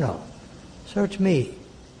 No. Search me.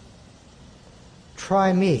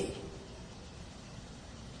 Try me.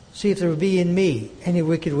 See if there be in me any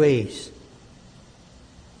wicked ways.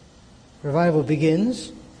 Revival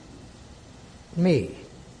begins me.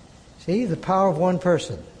 See, the power of one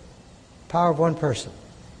person. Power of one person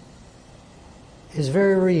is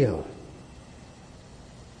very real.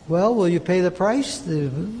 Well, will you pay the price?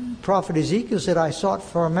 The prophet Ezekiel said, I sought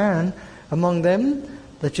for a man among them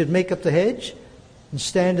that should make up the hedge and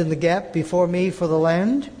stand in the gap before me for the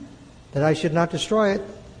land, that I should not destroy it.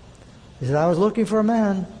 He said, I was looking for a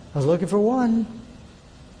man. I was looking for one.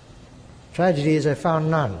 Tragedy is I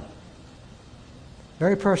found none.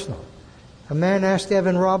 Very personal. A man asked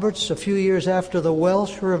Evan Roberts a few years after the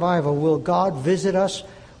Welsh revival, will God visit us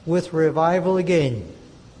with revival again?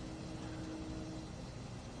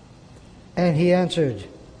 And he answered,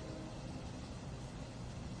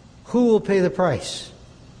 who will pay the price?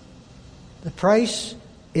 The price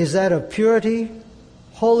is that of purity,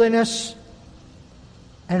 holiness,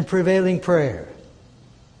 and prevailing prayer.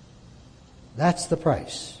 That's the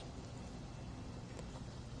price.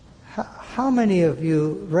 How many of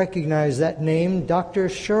you recognize that name, Dr.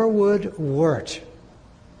 Sherwood Wirt?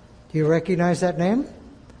 Do you recognize that name?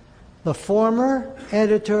 The former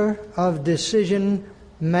editor of Decision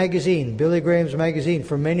magazine, Billy Graham's magazine,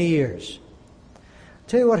 for many years. I'll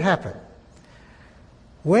tell you what happened.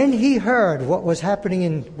 When he heard what was happening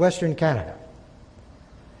in Western Canada,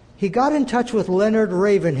 he got in touch with Leonard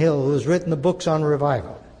Ravenhill, who has written the books on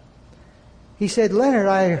revival. He said, Leonard,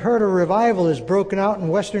 I heard a revival is broken out in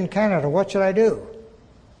Western Canada. What should I do?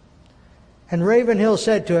 And Ravenhill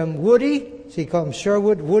said to him, Woody, so he called him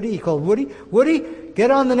Sherwood, Woody, he called Woody, Woody,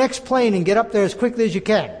 get on the next plane and get up there as quickly as you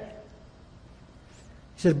can.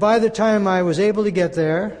 He said, by the time I was able to get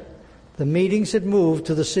there, the meetings had moved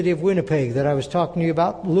to the city of Winnipeg that I was talking to you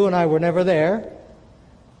about. Lou and I were never there.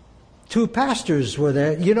 2 pastors were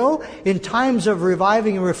there. You know, in times of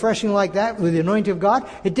reviving and refreshing like that with the anointing of God,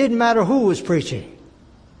 it didn't matter who was preaching.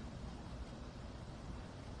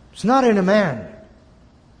 It's not in a man.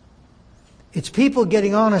 It's people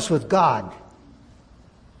getting honest with God,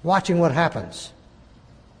 watching what happens.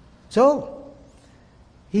 So,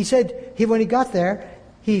 he said, when he got there,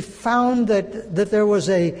 he found that there was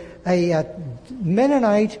a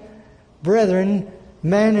Mennonite brethren,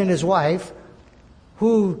 man and his wife,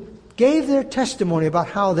 who gave their testimony about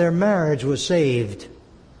how their marriage was saved.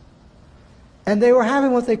 And they were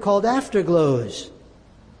having what they called afterglows,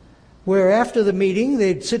 where after the meeting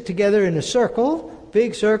they'd sit together in a circle,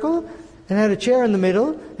 big circle, and had a chair in the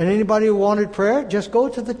middle, and anybody who wanted prayer, just go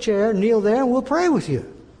to the chair, kneel there, and we'll pray with you.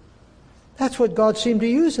 That's what God seemed to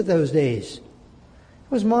use at those days. It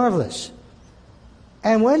was marvelous.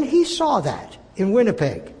 And when he saw that in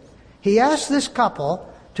Winnipeg, he asked this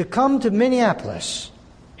couple to come to Minneapolis.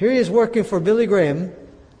 Here he is working for Billy Graham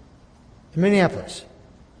in Minneapolis.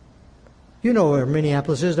 You know where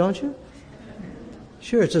Minneapolis is, don't you?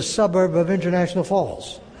 Sure, it's a suburb of International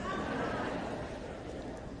Falls.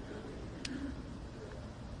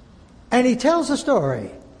 And he tells the story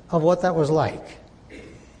of what that was like.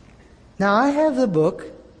 Now, I have the book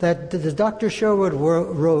that the Dr. Sherwood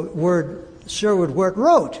Wirt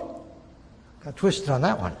wrote. Got twisted on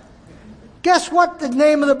that one. Guess what the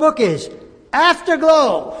name of the book is?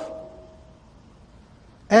 Afterglow.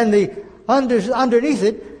 And underneath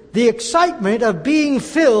it, the excitement of being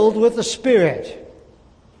filled with the Spirit.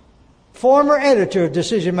 Former editor of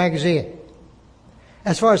Decision magazine.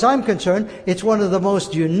 As far as I'm concerned, it's one of the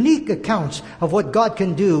most unique accounts of what God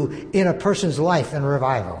can do in a person's life in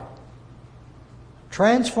revival.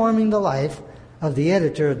 Transforming the life of the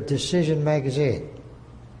editor of Decision magazine.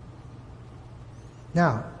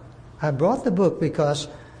 Now, I brought the book because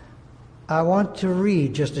I want to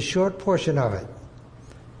read just a short portion of it.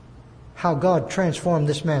 How God transformed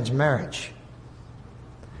this man's marriage.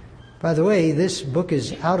 By the way, this book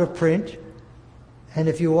is out of print, and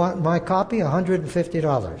if you want my copy,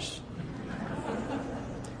 $150.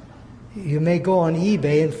 You may go on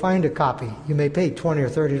eBay and find a copy. You may pay $20 or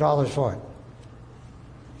 $30 for it.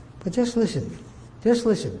 But just listen. Just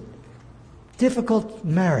listen. Difficult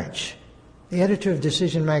marriage. The editor of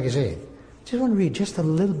Decision magazine. Just want to read just a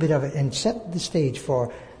little bit of it and set the stage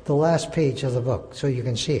for the last page of the book so you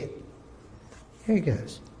can see it. Here he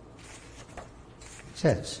goes. It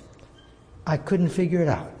says, I couldn't figure it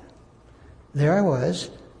out. There I was,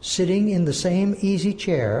 sitting in the same easy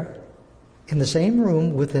chair, in the same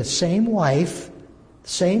room with the same wife,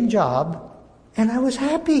 same job, and I was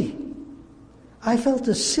happy. I felt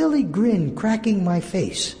a silly grin cracking my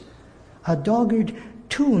face. A dogged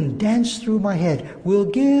tune danced through my head. We'll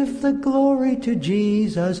give the glory to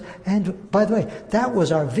Jesus. And by the way, that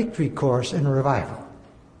was our victory chorus in revival.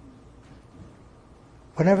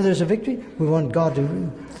 Whenever there's a victory, we want God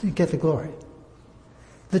to get the glory.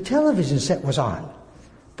 The television set was on,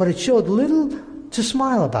 but it showed little to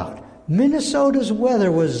smile about. Minnesota's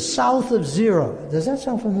weather was south of zero. Does that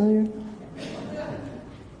sound familiar?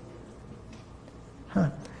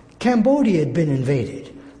 Cambodia had been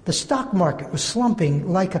invaded. The stock market was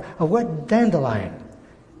slumping like a wet dandelion.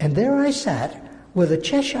 And there I sat with a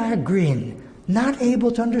Cheshire grin, not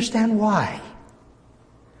able to understand why.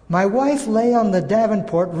 My wife lay on the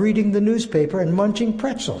Davenport reading the newspaper and munching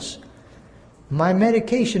pretzels. My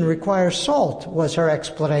medication requires salt, was her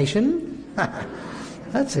explanation.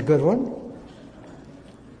 That's a good one.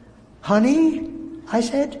 Honey, I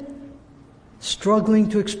said, struggling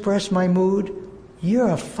to express my mood, you're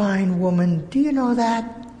a fine woman. Do you know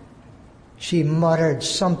that? She muttered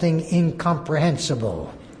something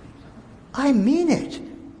incomprehensible. I mean it,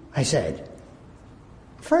 I said.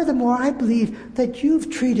 Furthermore, I believe that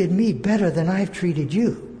you've treated me better than I've treated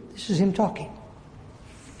you. This is him talking.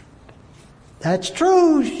 That's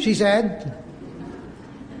true, she said,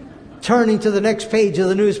 turning to the next page of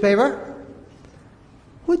the newspaper.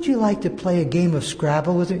 Would Would you like to play a game of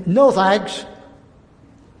Scrabble with me? No, thanks.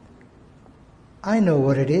 I know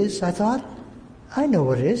what it is, I thought. I know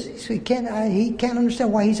what it is. He can't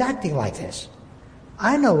understand why he's acting like this.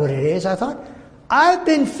 I know what it is, I thought. I've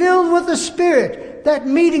been filled with the Spirit. That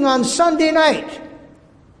meeting on Sunday night.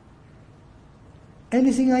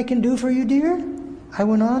 Anything I can do for you, dear? I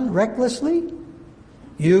went on recklessly.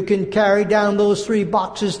 You can carry down those 3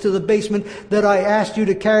 boxes to the basement that I asked you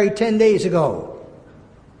to carry 10 days ago.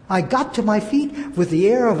 I got to my feet with the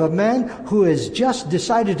air of a man who has just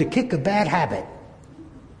decided to kick a bad habit.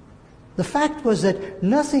 The fact was that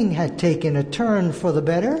nothing had taken a turn for the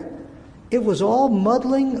better. It was all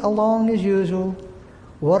muddling along as usual.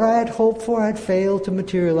 What I had hoped for had failed to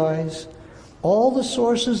materialize. All the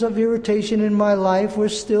sources of irritation in my life were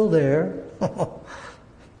still there.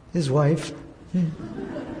 His wife.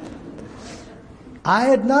 I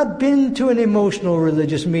had not been to an emotional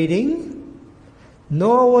religious meeting,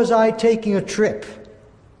 nor was I taking a trip.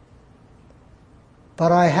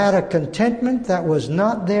 But I had a contentment that was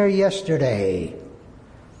not there yesterday.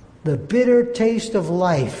 The bitter taste of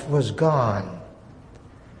life was gone.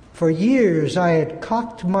 For years I had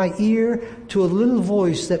cocked my ear to a little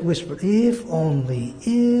voice that whispered, if only,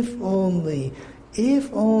 if only, if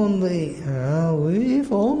only, oh,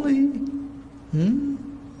 if only.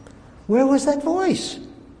 Where was that voice?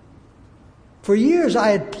 For years I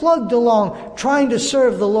had plugged along trying to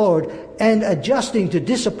serve the Lord and adjusting to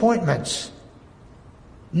disappointments.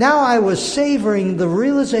 Now I was savoring the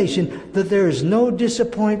realization that there is no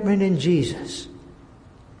disappointment in Jesus.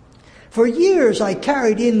 For years I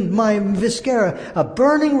carried in my viscera a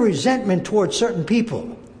burning resentment toward certain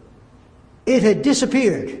people. It had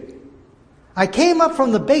disappeared. I came up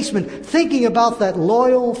from the basement thinking about that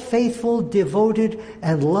loyal, faithful, devoted,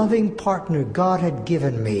 and loving partner God had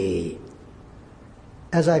given me.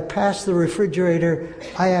 As I passed the refrigerator,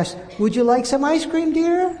 I asked, would you like some ice cream,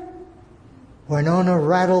 dear? Winona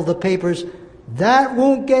rattled the papers. That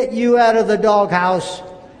won't get you out of the doghouse.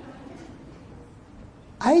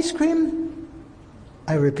 Ice cream?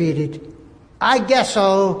 I repeated. I guess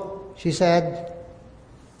so, she said.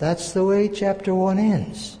 That's the way chapter 1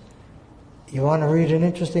 ends. You want to read an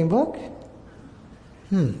interesting book?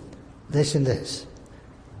 Listen to this.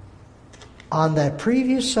 On that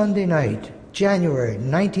previous Sunday night, January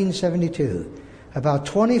 1972, about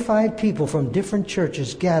 25 people from different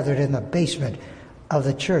churches gathered in the basement of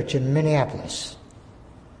the church in Minneapolis.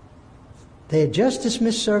 They had just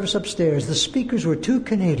dismissed service upstairs. The speakers were 2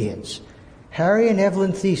 Canadians, Harry and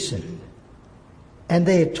Evelyn Thiessen. And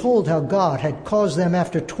they had told how God had caused them,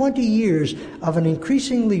 after 20 years of an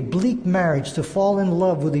increasingly bleak marriage, to fall in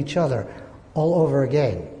love with each other all over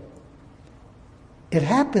again. It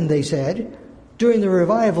happened, they said, during the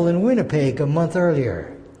revival in Winnipeg a month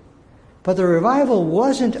earlier. But the revival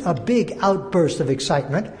wasn't a big outburst of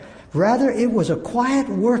excitement. Rather, it was a quiet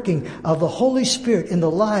working of the Holy Spirit in the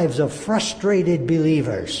lives of frustrated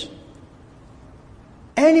believers.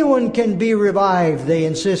 Anyone can be revived, they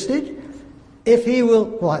insisted. If he will,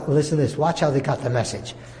 well, listen to this, watch how they got the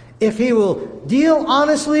message. If he will deal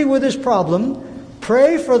honestly with his problem,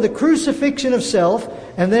 pray for the crucifixion of self,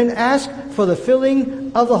 and then ask for the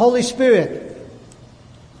filling of the Holy Spirit.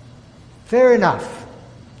 Fair enough.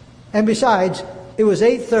 And besides, it was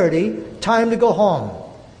 8:30, time to go home.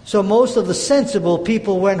 So most of the sensible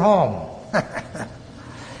people went home.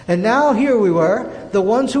 And now here we were, the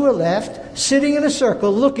ones who were left, sitting in a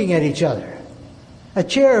circle looking at each other. A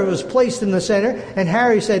chair was placed in the center, and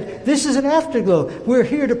Harry said, "This is an afterglow. We're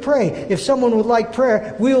here to pray. If someone would like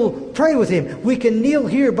prayer, we'll pray with him. We can kneel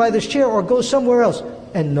here by this chair or go somewhere else."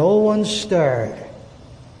 And no one stirred.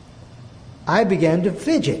 I began to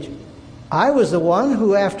fidget. I was the one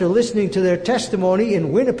who, after listening to their testimony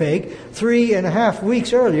in Winnipeg 3.5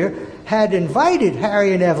 weeks earlier, had invited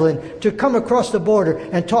Harry and Evelyn to come across the border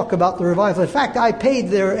and talk about the revival. In fact, I paid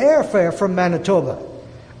their airfare from Manitoba.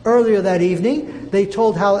 Earlier that evening, they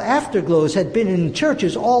told how afterglows had been in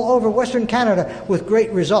churches all over Western Canada with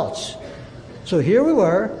great results. So here we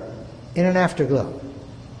were in an afterglow.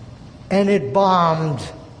 And it bombed.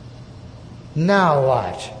 Now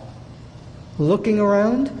what? Looking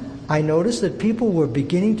around, I noticed that people were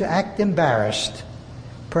beginning to act embarrassed.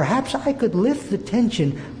 Perhaps I could lift the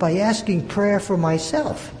tension by asking prayer for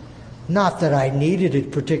myself. Not that I needed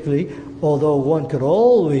it particularly, although one could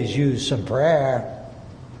always use some prayer.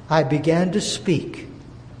 I began to speak.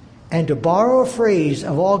 And to borrow a phrase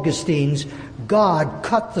of Augustine's, God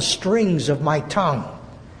cut the strings of my tongue.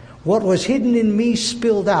 What was hidden in me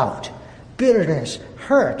spilled out. Bitterness,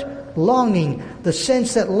 hurt, longing, the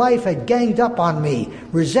sense that life had ganged up on me,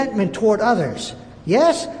 resentment toward others.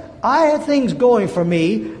 Yes, I had things going for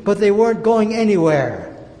me, but they weren't going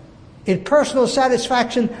anywhere. In personal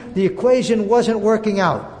satisfaction, the equation wasn't working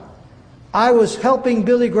out. I was helping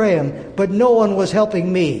Billy Graham, but no one was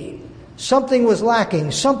helping me. Something was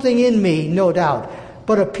lacking, something in me, no doubt.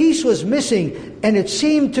 But a piece was missing, and it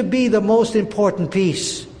seemed to be the most important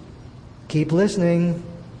piece. Keep listening.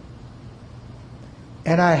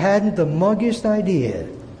 And I hadn't the muggiest idea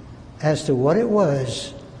as to what it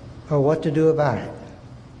was or what to do about it.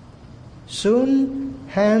 Soon,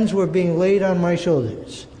 hands were being laid on my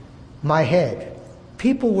shoulders, my head.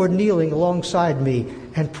 People were kneeling alongside me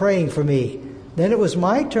and praying for me. Then it was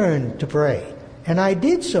my turn to pray. And I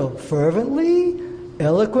did so fervently,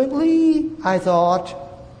 eloquently, I thought,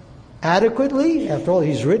 adequately. After all,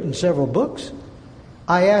 he's written several books.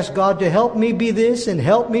 I asked God to help me be this and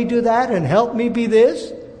help me do that and help me be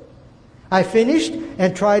this. I finished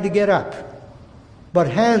and tried to get up, but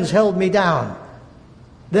hands held me down.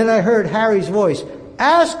 Then I heard Harry's voice,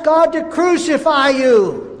 "Ask God to crucify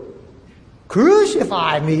you."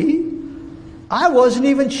 Crucify me? I wasn't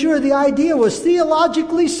even sure the idea was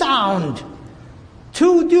theologically sound.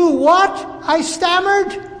 To do what? I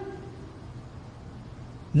stammered.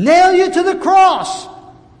 "Nail you to the cross,"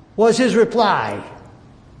 was his reply.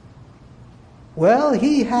 Well,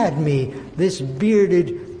 he had me, this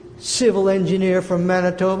bearded civil engineer from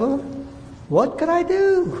Manitoba. What could I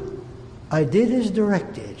do? I did as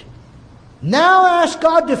directed. "Now ask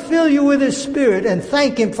God to fill you with His Spirit and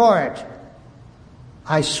thank Him for it."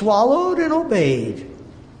 I swallowed and obeyed.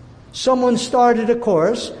 Someone started a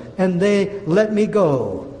chorus and they let me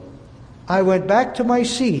go. I went back to my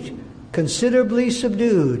seat, considerably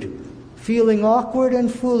subdued, feeling awkward and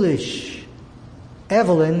foolish.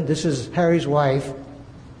 Evelyn, this is Harry's wife,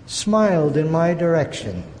 smiled in my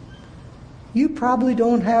direction. "You probably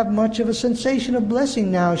don't have much of a sensation of blessing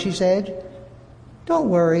now," she said. "Don't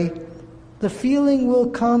worry. The feeling will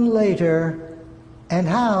come later." And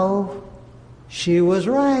how? She was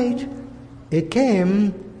right. It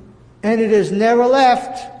came, and it has never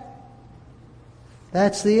left.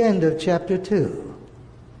 That's the end of chapter 2.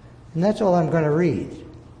 And that's all I'm going to read.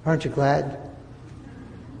 Aren't you glad?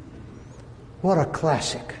 What a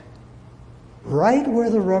classic. Right where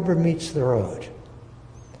the rubber meets the road.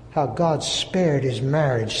 How God spared his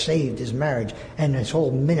marriage, saved his marriage, and his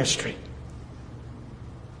whole ministry.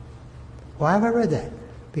 Why have I read that?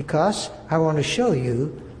 Because I want to show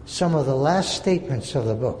you some of the last statements of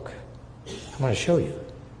the book. I want to show you.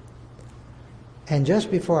 And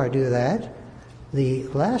just before I do that, the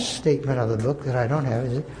last statement of the book that I don't have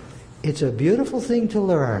is, it's a beautiful thing to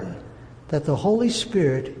learn that the Holy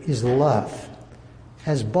Spirit is love.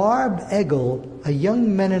 As Barb Eggle, a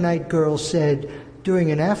young Mennonite girl, said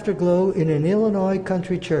during an afterglow in an Illinois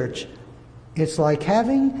country church, it's like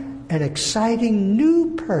having an exciting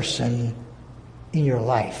new person in your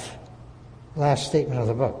life. Last statement of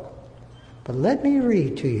the book. But let me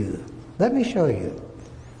read to you, let me show you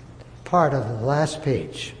part of the last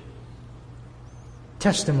page.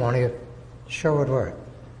 Testimony of Sherwood Word.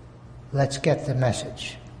 Let's get the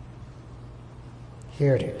message.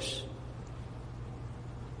 Here it is.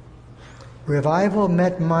 Revival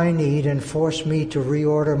met my need and forced me to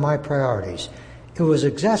reorder my priorities. It was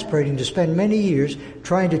exasperating to spend many years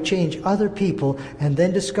trying to change other people and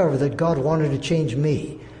then discover that God wanted to change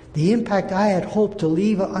me. The impact I had hoped to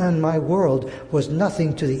leave on my world was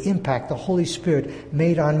nothing to the impact the Holy Spirit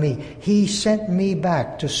made on me. He sent me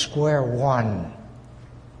back to square one.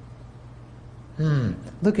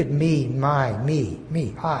 Look at me,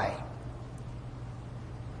 I.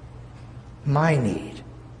 My need.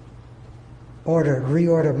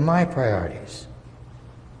 Reorder my priorities.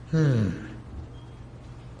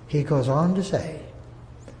 He goes on to say,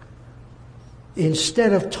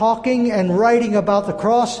 instead of talking and writing about the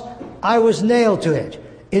cross, I was nailed to it.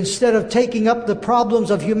 Instead of taking up the problems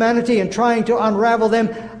of humanity and trying to unravel them,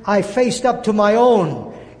 I faced up to my own.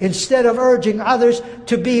 Instead of urging others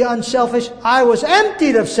to be unselfish, I was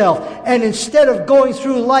emptied of self. And instead of going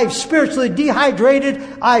through life spiritually dehydrated,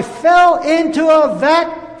 I fell into a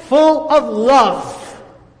vat full of love.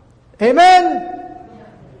 Amen?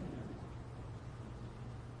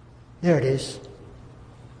 There it is.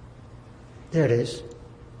 There it is.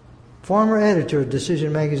 Former editor of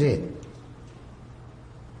Decision Magazine.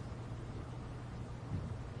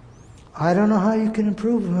 I don't know how you can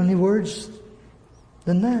improve any words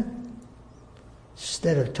than that.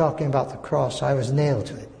 Instead of talking about the cross, I was nailed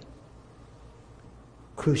to it.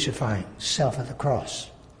 Crucifying self at the cross.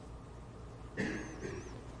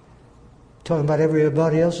 Talking about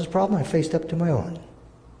everybody else's problem, I faced up to my own.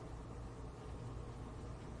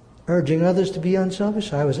 Urging others to be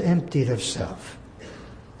unselfish, I was emptied of self.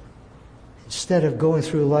 Instead of going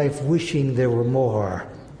through life wishing there were more,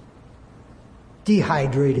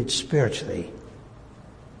 dehydrated spiritually,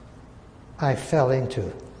 I fell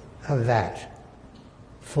into a vat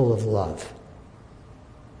full of love.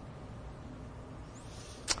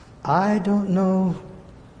 I don't know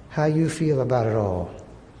how you feel about it all,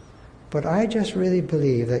 but I just really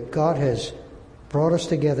believe that God has brought us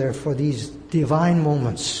together for these divine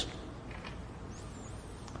moments.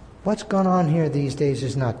 What's gone on here these days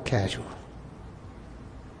is not casual.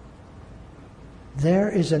 There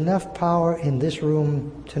is enough power in this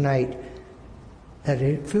room tonight that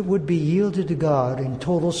if it would be yielded to God in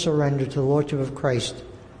total surrender to the Lordship of Christ,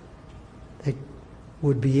 it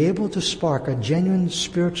would be able to spark a genuine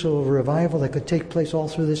spiritual revival that could take place all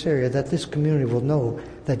through this area, that this community will know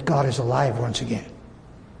that God is alive once again.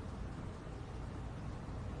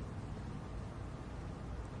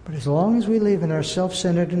 But as long as we live in our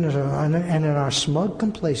self-centeredness and in our smug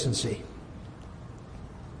complacency,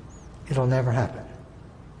 it'll never happen.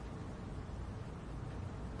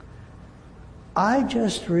 I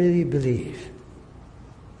just really believe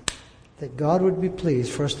that God would be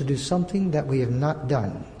pleased for us to do something that we have not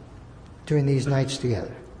done during these nights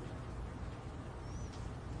together.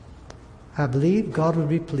 I believe God would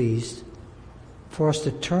be pleased for us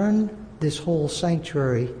to turn this whole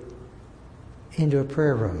sanctuary into a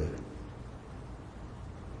prayer room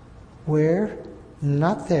where,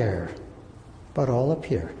 not there, but all up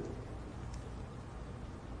here.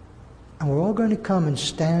 And we're all going to come and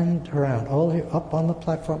stand around, all here, up on the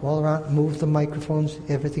platform, all around, move the microphones,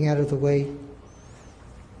 everything out of the way.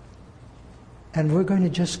 And we're going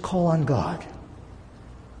to just call on God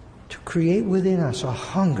to create within us a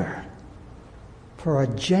hunger for a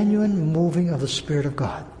genuine moving of the Spirit of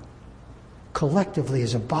God, collectively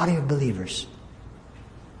as a body of believers.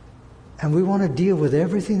 And we want to deal with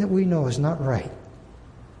everything that we know is not right.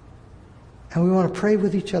 And we want to pray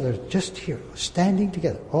with each other just here, standing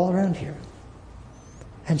together, all around here,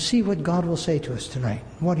 and see what God will say to us tonight,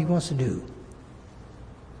 what He wants to do.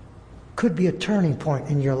 Could be a turning point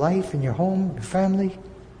in your life, in your home, your family,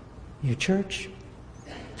 your church,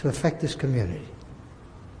 to affect this community.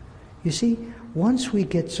 You see, once we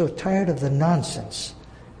get so tired of the nonsense,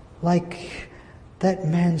 like that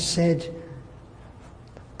man said,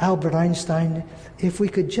 Albert Einstein, if we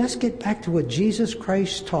could just get back to what Jesus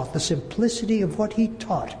Christ taught, the simplicity of what He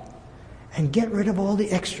taught, and get rid of all the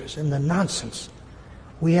extras and the nonsense,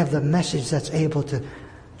 we have the message that's able to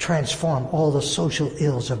transform all the social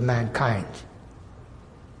ills of mankind.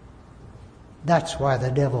 That's why the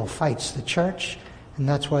devil fights the church, and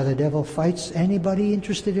that's why the devil fights anybody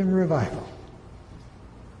interested in revival.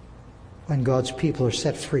 When God's people are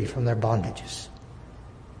set free from their bondages.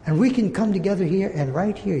 And we can come together here, and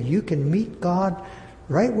right here you can meet God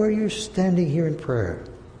right where you're standing here in prayer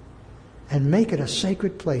and make it a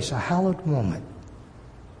sacred place, a hallowed moment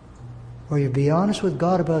where you be honest with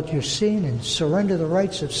God about your sin and surrender the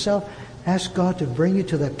rights of self. Ask God to bring you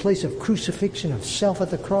to that place of crucifixion of self at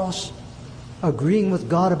the cross agreeing with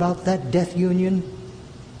God about that death union,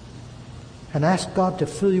 and ask God to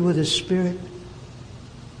fill you with His Spirit,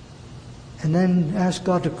 and then ask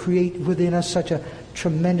God to create within us such a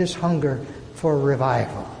tremendous hunger for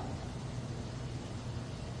revival.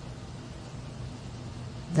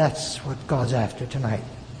 That's what God's after tonight.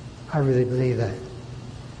 I really believe that.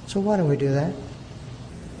 So why don't we do that?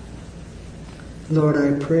 Lord,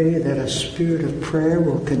 I pray that a spirit of prayer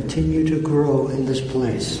will continue to grow in this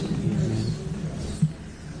place.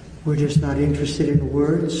 We're just not interested in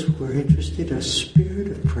words. We're interested in a spirit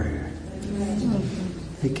of prayer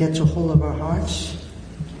that gets a hold of our hearts,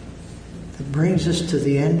 that brings us to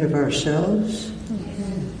the end of ourselves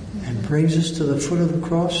and brings us to the foot of the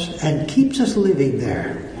cross and keeps us living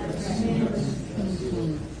there.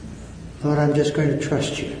 Lord, I'm just going to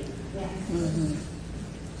trust you.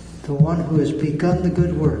 The one who has begun the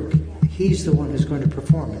good work, He's the one who's going to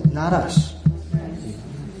perform it, not us.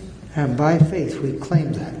 And by faith we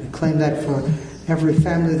claim that. We claim that for every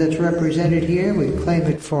family that's represented here. We claim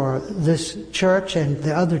it for this church and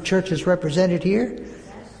the other churches represented here.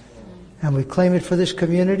 And we claim it for this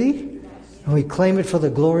community. And we claim it for the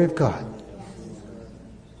glory of God.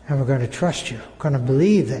 And we're going to trust you. We're going to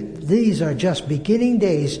believe that these are just beginning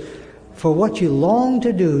days for what you long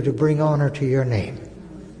to do to bring honor to your name.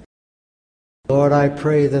 Lord, I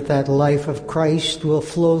pray that that life of Christ will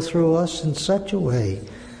flow through us in such a way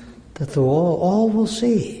that all will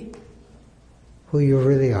see who you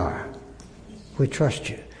really are. We trust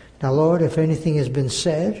you. Now, Lord, if anything has been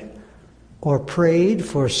said or prayed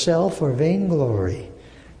for self or vainglory,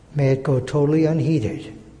 may it go totally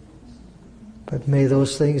unheeded. But may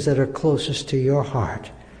those things that are closest to your heart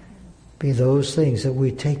be those things that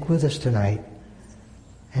we take with us tonight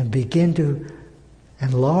and begin to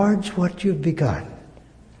enlarge what you've begun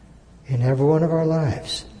in every one of our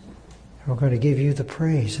lives. And we're going to give you the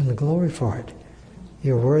praise and the glory for it.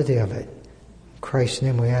 You're worthy of it. In Christ's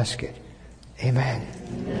name we ask it. Amen.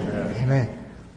 Amen. Amen.